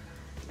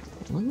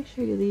 Let me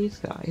show you these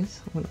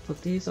guys. I'm going to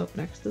put these up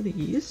next to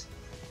these.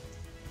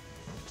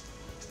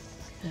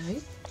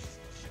 Okay.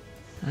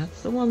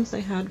 That's the ones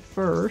they had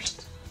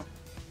first.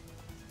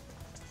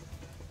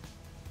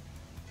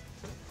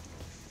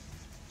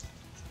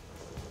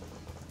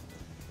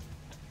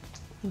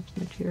 That's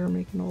my chair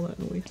making all that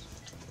noise.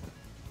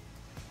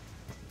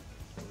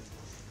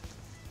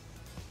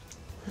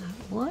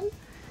 That one.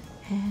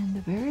 And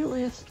the very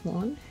last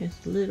one is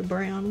the little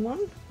brown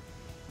one.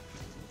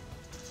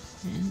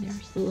 And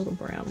there's the little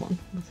brown one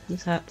with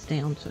his hat's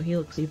down, so he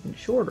looks even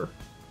shorter.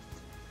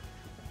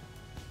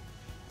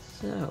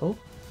 So,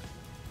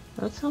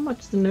 that's how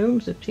much the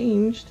gnomes have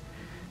changed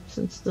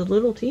since the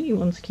little teeny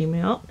ones came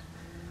out,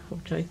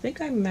 which I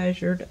think I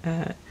measured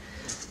at,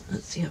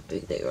 let's see how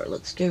big they are.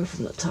 Let's go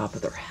from the top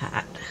of their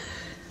hat.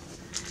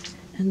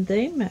 And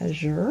they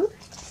measure,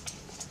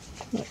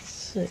 let's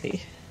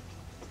see,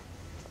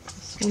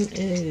 this one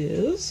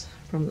is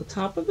from the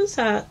top of his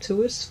hat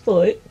to his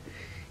foot.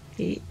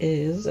 He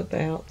is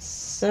about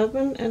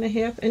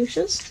 7.5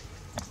 inches,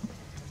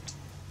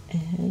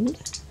 and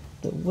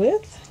the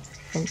width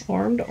from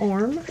arm to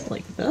arm,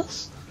 like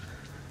this,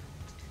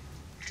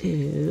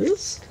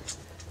 is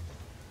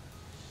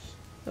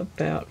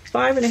about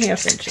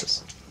 5.5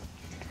 inches.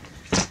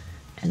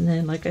 And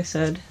then, like I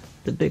said,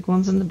 the big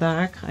ones in the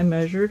back I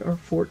measured are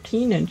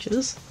 14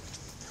 inches.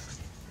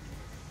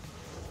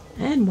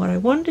 And what I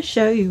wanted to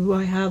show you,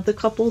 I have the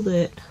couple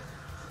that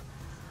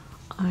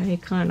I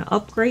kind of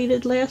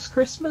upgraded last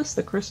Christmas,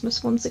 the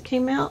Christmas ones that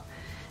came out,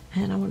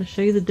 and I want to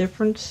show you the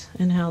difference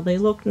in how they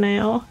look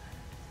now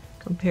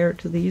compared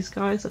to these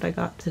guys that I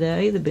got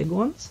today, the big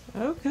ones.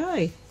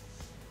 Okay.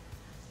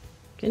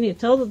 Can you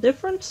tell the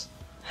difference?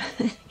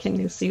 Can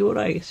you see what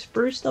I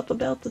spruced up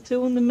about the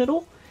 2 in the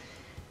middle?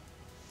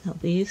 Now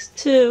these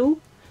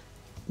 2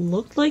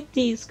 looked like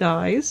these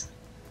guys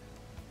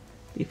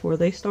before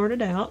they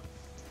started out,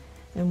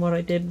 and what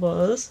I did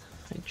was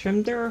I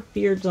trimmed their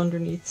beards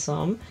underneath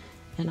some,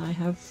 and I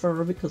have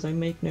fur because I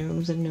make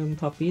gnomes and gnome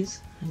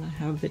puppies, and I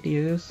have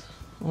videos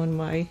on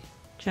my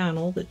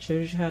channel that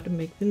shows you how to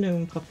make the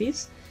gnome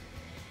puppies.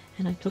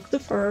 And I took the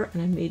fur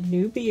and I made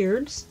new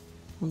beards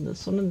on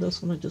this one and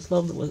this one. I just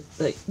love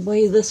the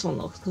way this one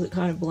looks because it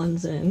kind of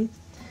blends in.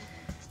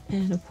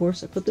 And of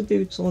course I put the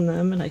boots on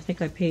them, and I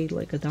think I paid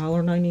like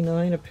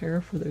 $1.99 a pair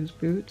for those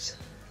boots.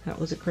 That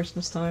was at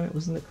Christmas time. It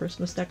was in the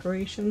Christmas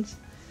decorations.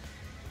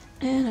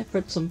 And I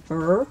put some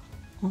fur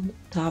on the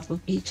top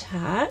of each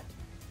hat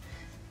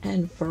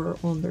and fur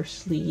on their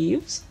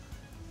sleeves.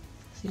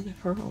 See the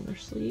fur on their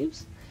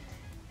sleeves?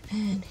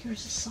 And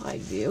here's a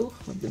side view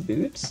of the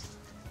boots.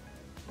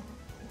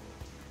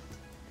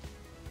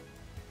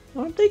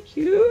 Aren't they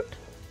cute?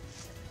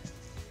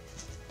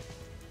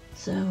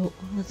 So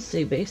let's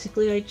see,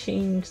 basically I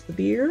changed the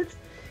beard,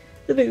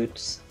 the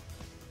boots,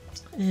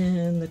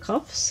 and the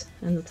cuffs,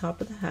 and the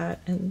top of the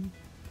hat, and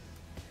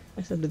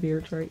I said the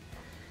beard's right.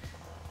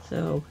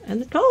 So,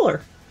 and the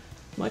taller,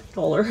 much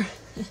taller.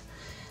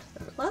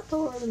 They're a lot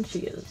taller than she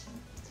is.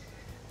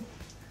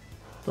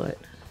 But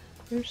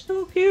they're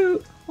so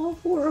cute. All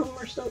four of them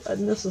are so,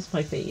 and this is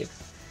my fave.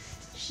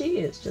 She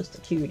is just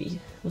a cutie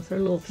with her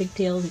little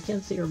pigtails. You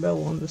can't see her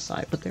bow on this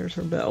side, but there's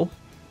her bow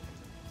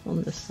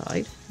on this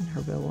side and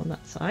her bow on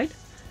that side.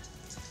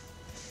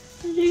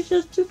 And she's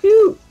just too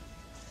cute.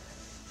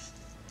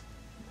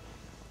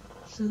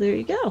 So there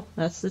you go.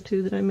 That's the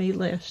two that I made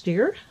last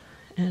year,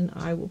 and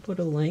I will put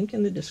a link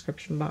in the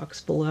description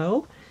box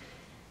below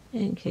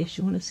in case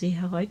you want to see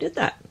how I did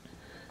that.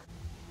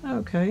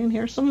 Okay, and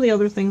here's some of the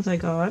other things I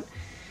got.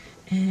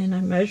 And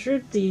I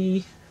measured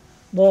the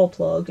wall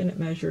plug, and it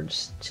measured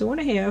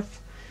 2.5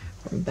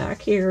 from back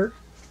here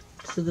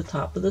to the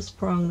top of this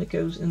prong that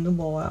goes in the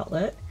wall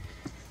outlet,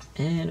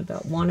 and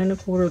about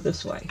 1.25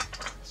 this way.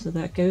 So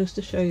that goes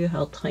to show you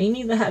how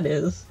tiny that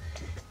is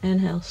and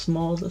how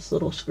small this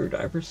little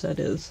screwdriver set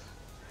is.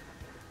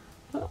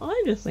 But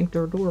I just think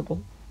they're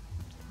adorable.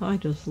 I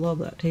just love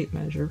that tape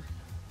measure.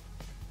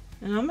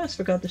 And I almost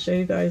forgot to show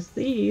you guys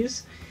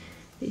these.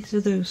 These are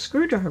those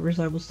screwdrivers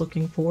I was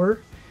looking for,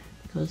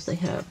 because they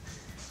have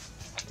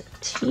the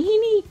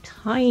teeny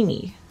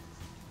tiny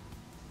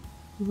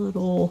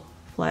little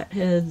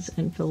flatheads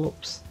and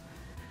Phillips.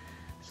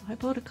 So I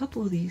bought a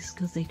couple of these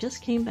because they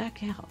just came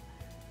back out.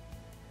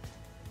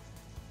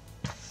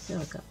 So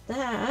I got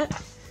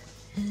that.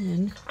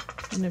 And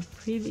in a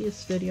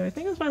previous video, I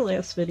think it was my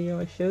last video,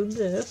 I showed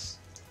this.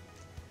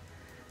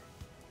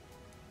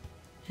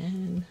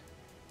 And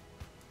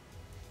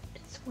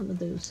it's one of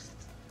those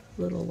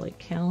little like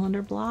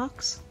calendar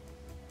blocks.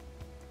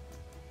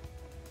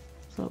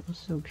 So it was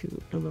so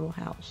cute, the little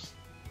house.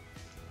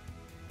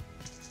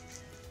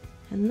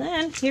 And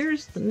then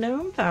here's the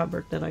gnome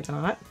fabric that I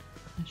got.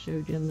 I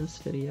showed you in this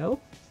video.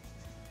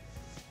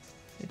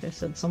 Like I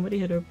said, somebody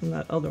had opened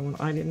that other one.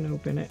 I didn't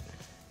open it,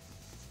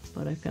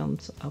 but I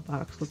found a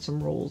box with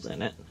some rolls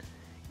in it.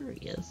 Here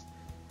he is.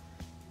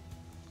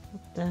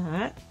 Got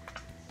that.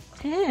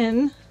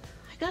 And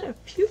I got a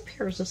few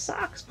pairs of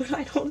socks, but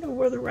I don't know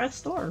where the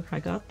rest are. I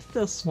got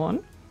this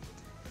one.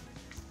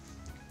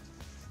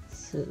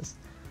 This is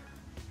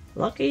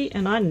Lucky,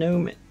 and I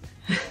gnome it.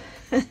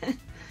 I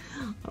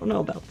don't know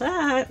about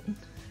that.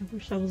 I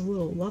wish I was a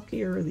little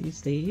luckier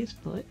these days,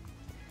 but...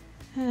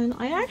 And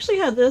I actually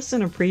had this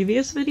in a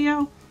previous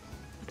video.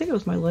 I think it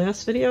was my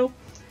last video.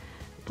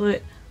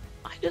 But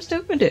I just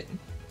opened it.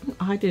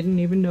 I didn't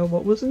even know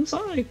what was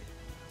inside.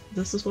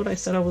 This is what I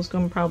said I was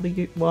going to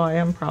probably... Well, I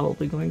am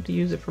probably going to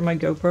use it for my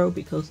GoPro,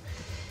 because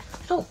I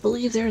don't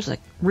believe there's a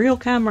real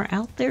camera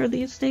out there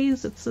these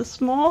days that's this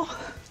small.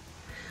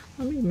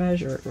 Let me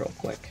measure it real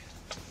quick.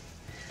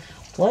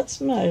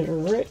 Let's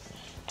measure it.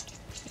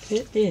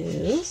 It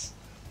is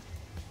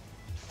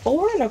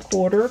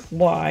 4.25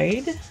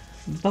 wide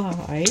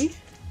by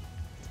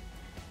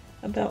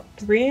about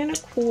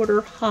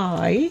 3.25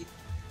 high,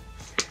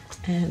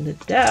 and the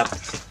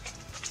depth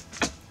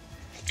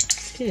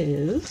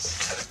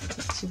is,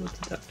 let's see what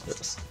the depth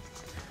is.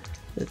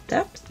 The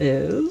depth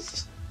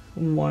is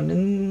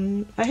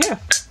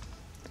 1.5.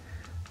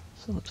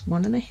 So it's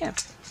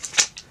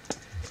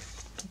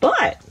 1.5.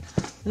 But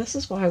this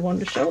is why I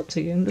wanted to show it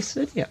to you in this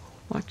video.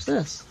 Watch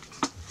this.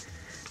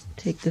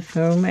 Take the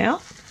foam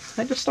out.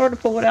 I just started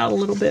to pull it out a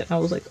little bit, and I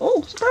was like,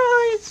 oh,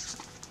 surprise!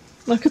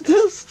 Look at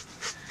this.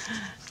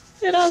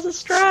 It has a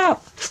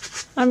strap.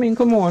 I mean,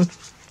 come on.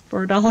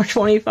 For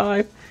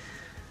 $1.25,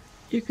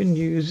 you can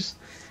use,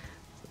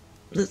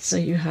 let's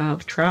say you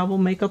have travel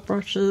makeup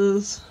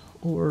brushes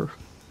or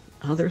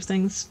other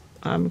things.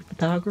 I'm a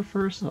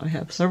photographer, so I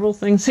have several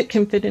things that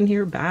can fit in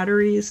here.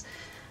 Batteries.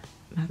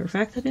 Matter of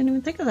fact, I didn't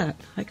even think of that.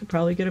 I could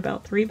probably get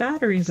about 3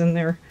 batteries in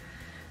there.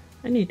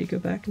 I need to go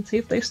back and see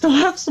if they still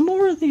have some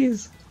more of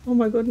these. Oh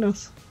my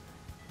goodness.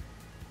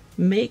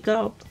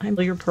 Makeup. I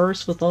fill your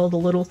purse with all the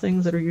little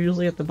things that are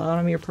usually at the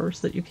bottom of your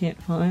purse that you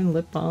can't find.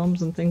 Lip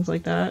balms and things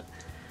like that.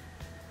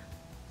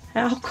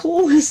 How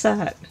cool is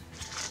that?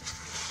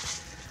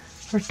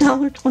 For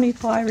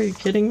 $1.25, are you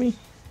kidding me?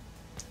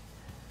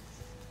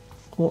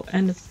 Oh,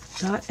 and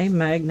it's got a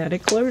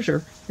magnetic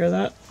closure. Hear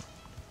that?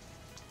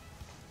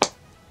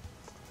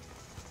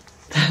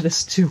 That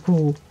is too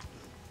cool.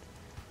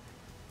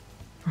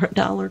 For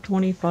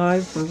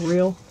 $1.25 for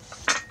real.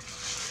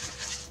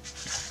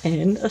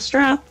 And a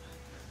strap.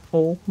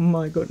 Oh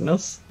my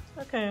goodness.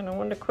 Okay, and I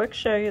wanted to quick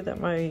show you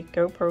that my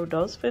GoPro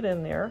does fit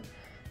in there.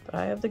 But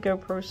I have the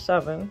GoPro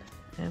 7,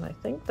 and I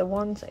think the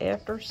ones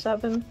after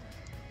 7,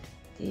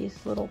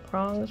 these little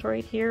prongs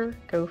right here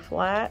go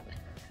flat.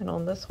 And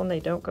on this one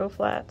they don't go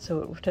flat,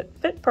 so it would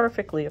fit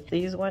perfectly if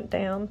these went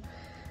down.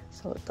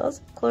 So it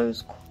doesn't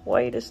close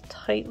quite as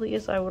tightly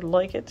as I would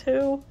like it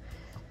to,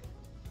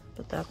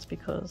 but that's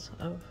because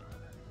of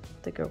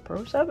the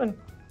GoPro 7.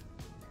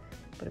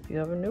 But if you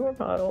have a newer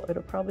model,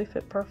 it'll probably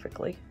fit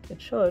perfectly.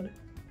 It should.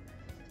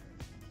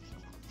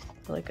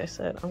 Like I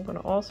said, I'm going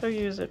to also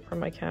use it for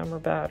my camera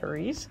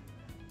batteries.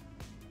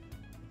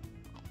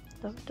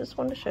 So I just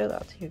wanted to show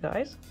that to you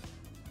guys.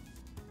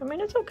 I mean,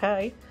 it's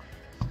okay.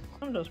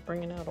 I'm just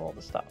bringing out all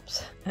the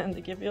stops. And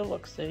to give you a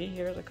look-see,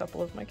 here's a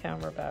couple of my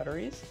camera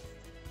batteries.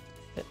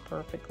 Fit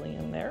perfectly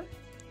in there.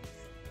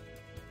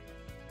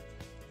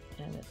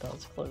 And it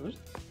does close.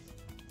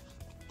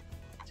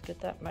 Let's get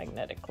that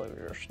magnetic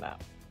closure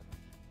snap.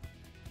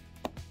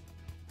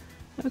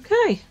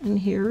 Okay, and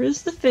here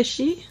is the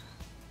fishy.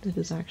 That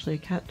is actually a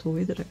cat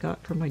toy that I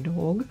got for my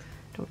dog.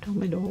 Don't tell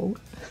my dog.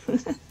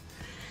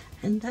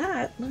 And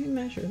that, let me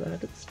measure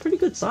that. It's pretty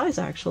good size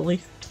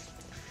actually.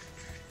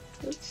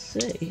 Let's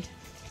see.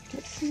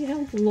 Let's see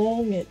how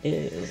long it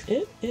is.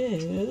 It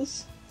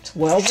is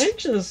 12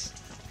 inches.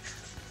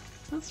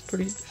 That's a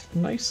pretty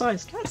nice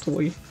size cat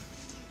toy.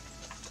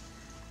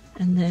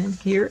 And then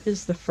here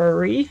is the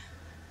furry.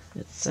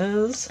 It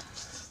says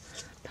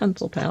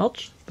pencil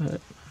pouch, but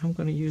I'm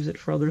going to use it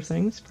for other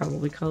things,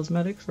 probably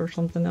cosmetics or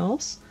something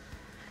else.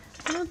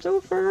 That's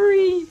so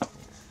furry.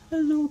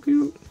 That's so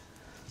cute.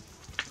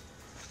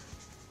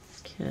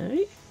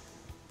 Okay.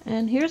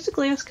 And here's the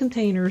glass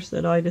containers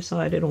that I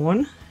decided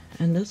on.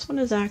 And this one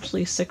is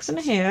actually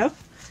 6.5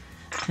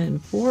 and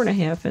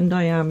 4.5 in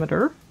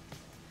diameter.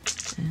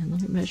 And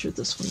let me measure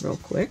this one real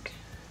quick.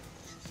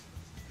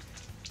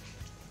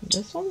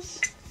 This one's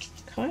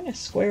kind of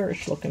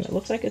squarish looking. It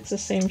looks like it's the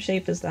same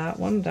shape as that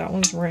one. That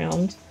one's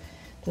round.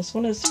 This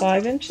one is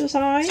 5 inches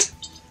high.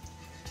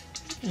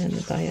 And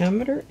the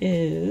diameter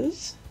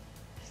is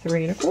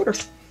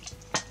 3.25.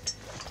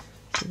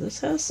 So this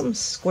has some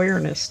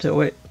squareness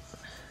to it.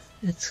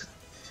 And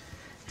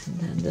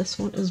then this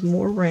one is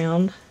more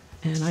round,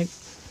 and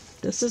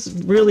this is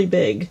really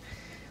big.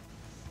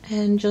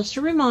 And just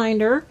a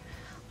reminder,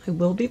 I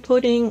will be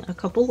putting a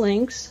couple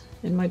links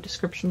in my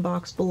description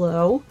box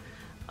below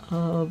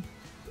of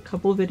a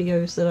couple of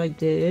videos that I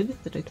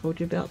did that I told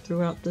you about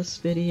throughout this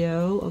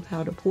video of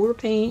how to pour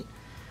paint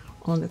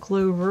on the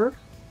Clover,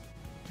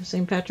 the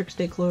St. Patrick's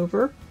Day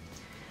Clover,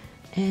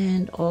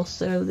 and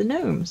also the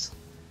gnomes.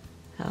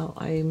 How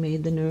I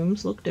made the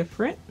gnomes look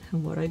different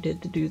and what I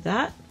did to do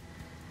that.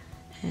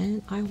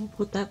 And I will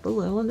put that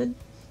below in the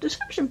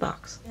description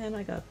box. And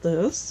I got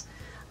this.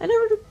 I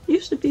never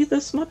used to be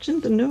this much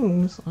into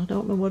gnomes. I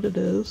don't know what it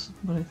is,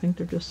 but I think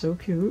they're just so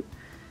cute.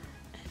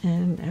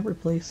 And every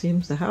place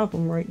seems to have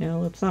them right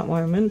now. That's not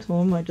why I'm into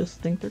them, I just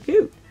think they're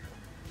cute.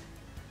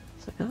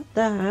 So I got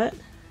that.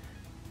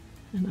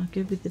 And I'll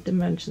give you the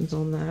dimensions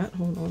on that.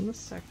 Hold on a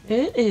second.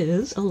 It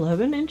is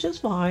 11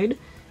 inches wide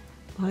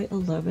by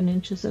 11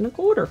 inches and a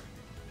quarter.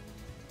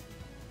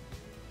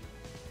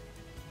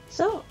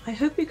 So I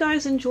hope you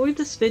guys enjoyed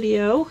this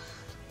video.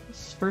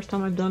 This is the first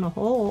time I've done a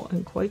haul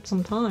in quite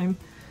some time.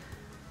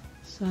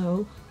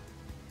 So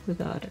we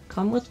got to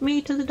come with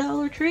me to the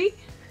Dollar Tree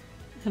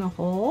and a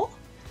haul.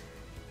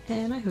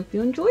 And I hope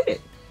you enjoyed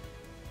it.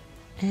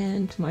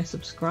 And to my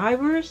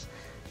subscribers,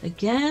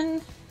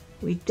 again,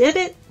 we did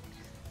it.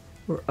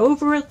 We're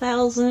over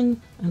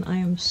 1,000 and I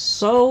am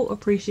so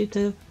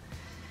appreciative.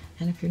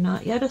 And if you're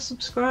not yet a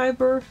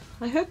subscriber,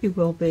 I hope you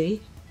will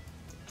be.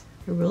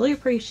 I really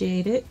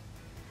appreciate it.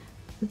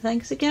 And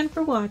thanks again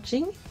for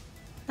watching,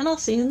 and I'll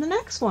see you in the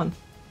next one.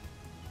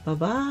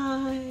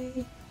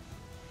 Bye-bye.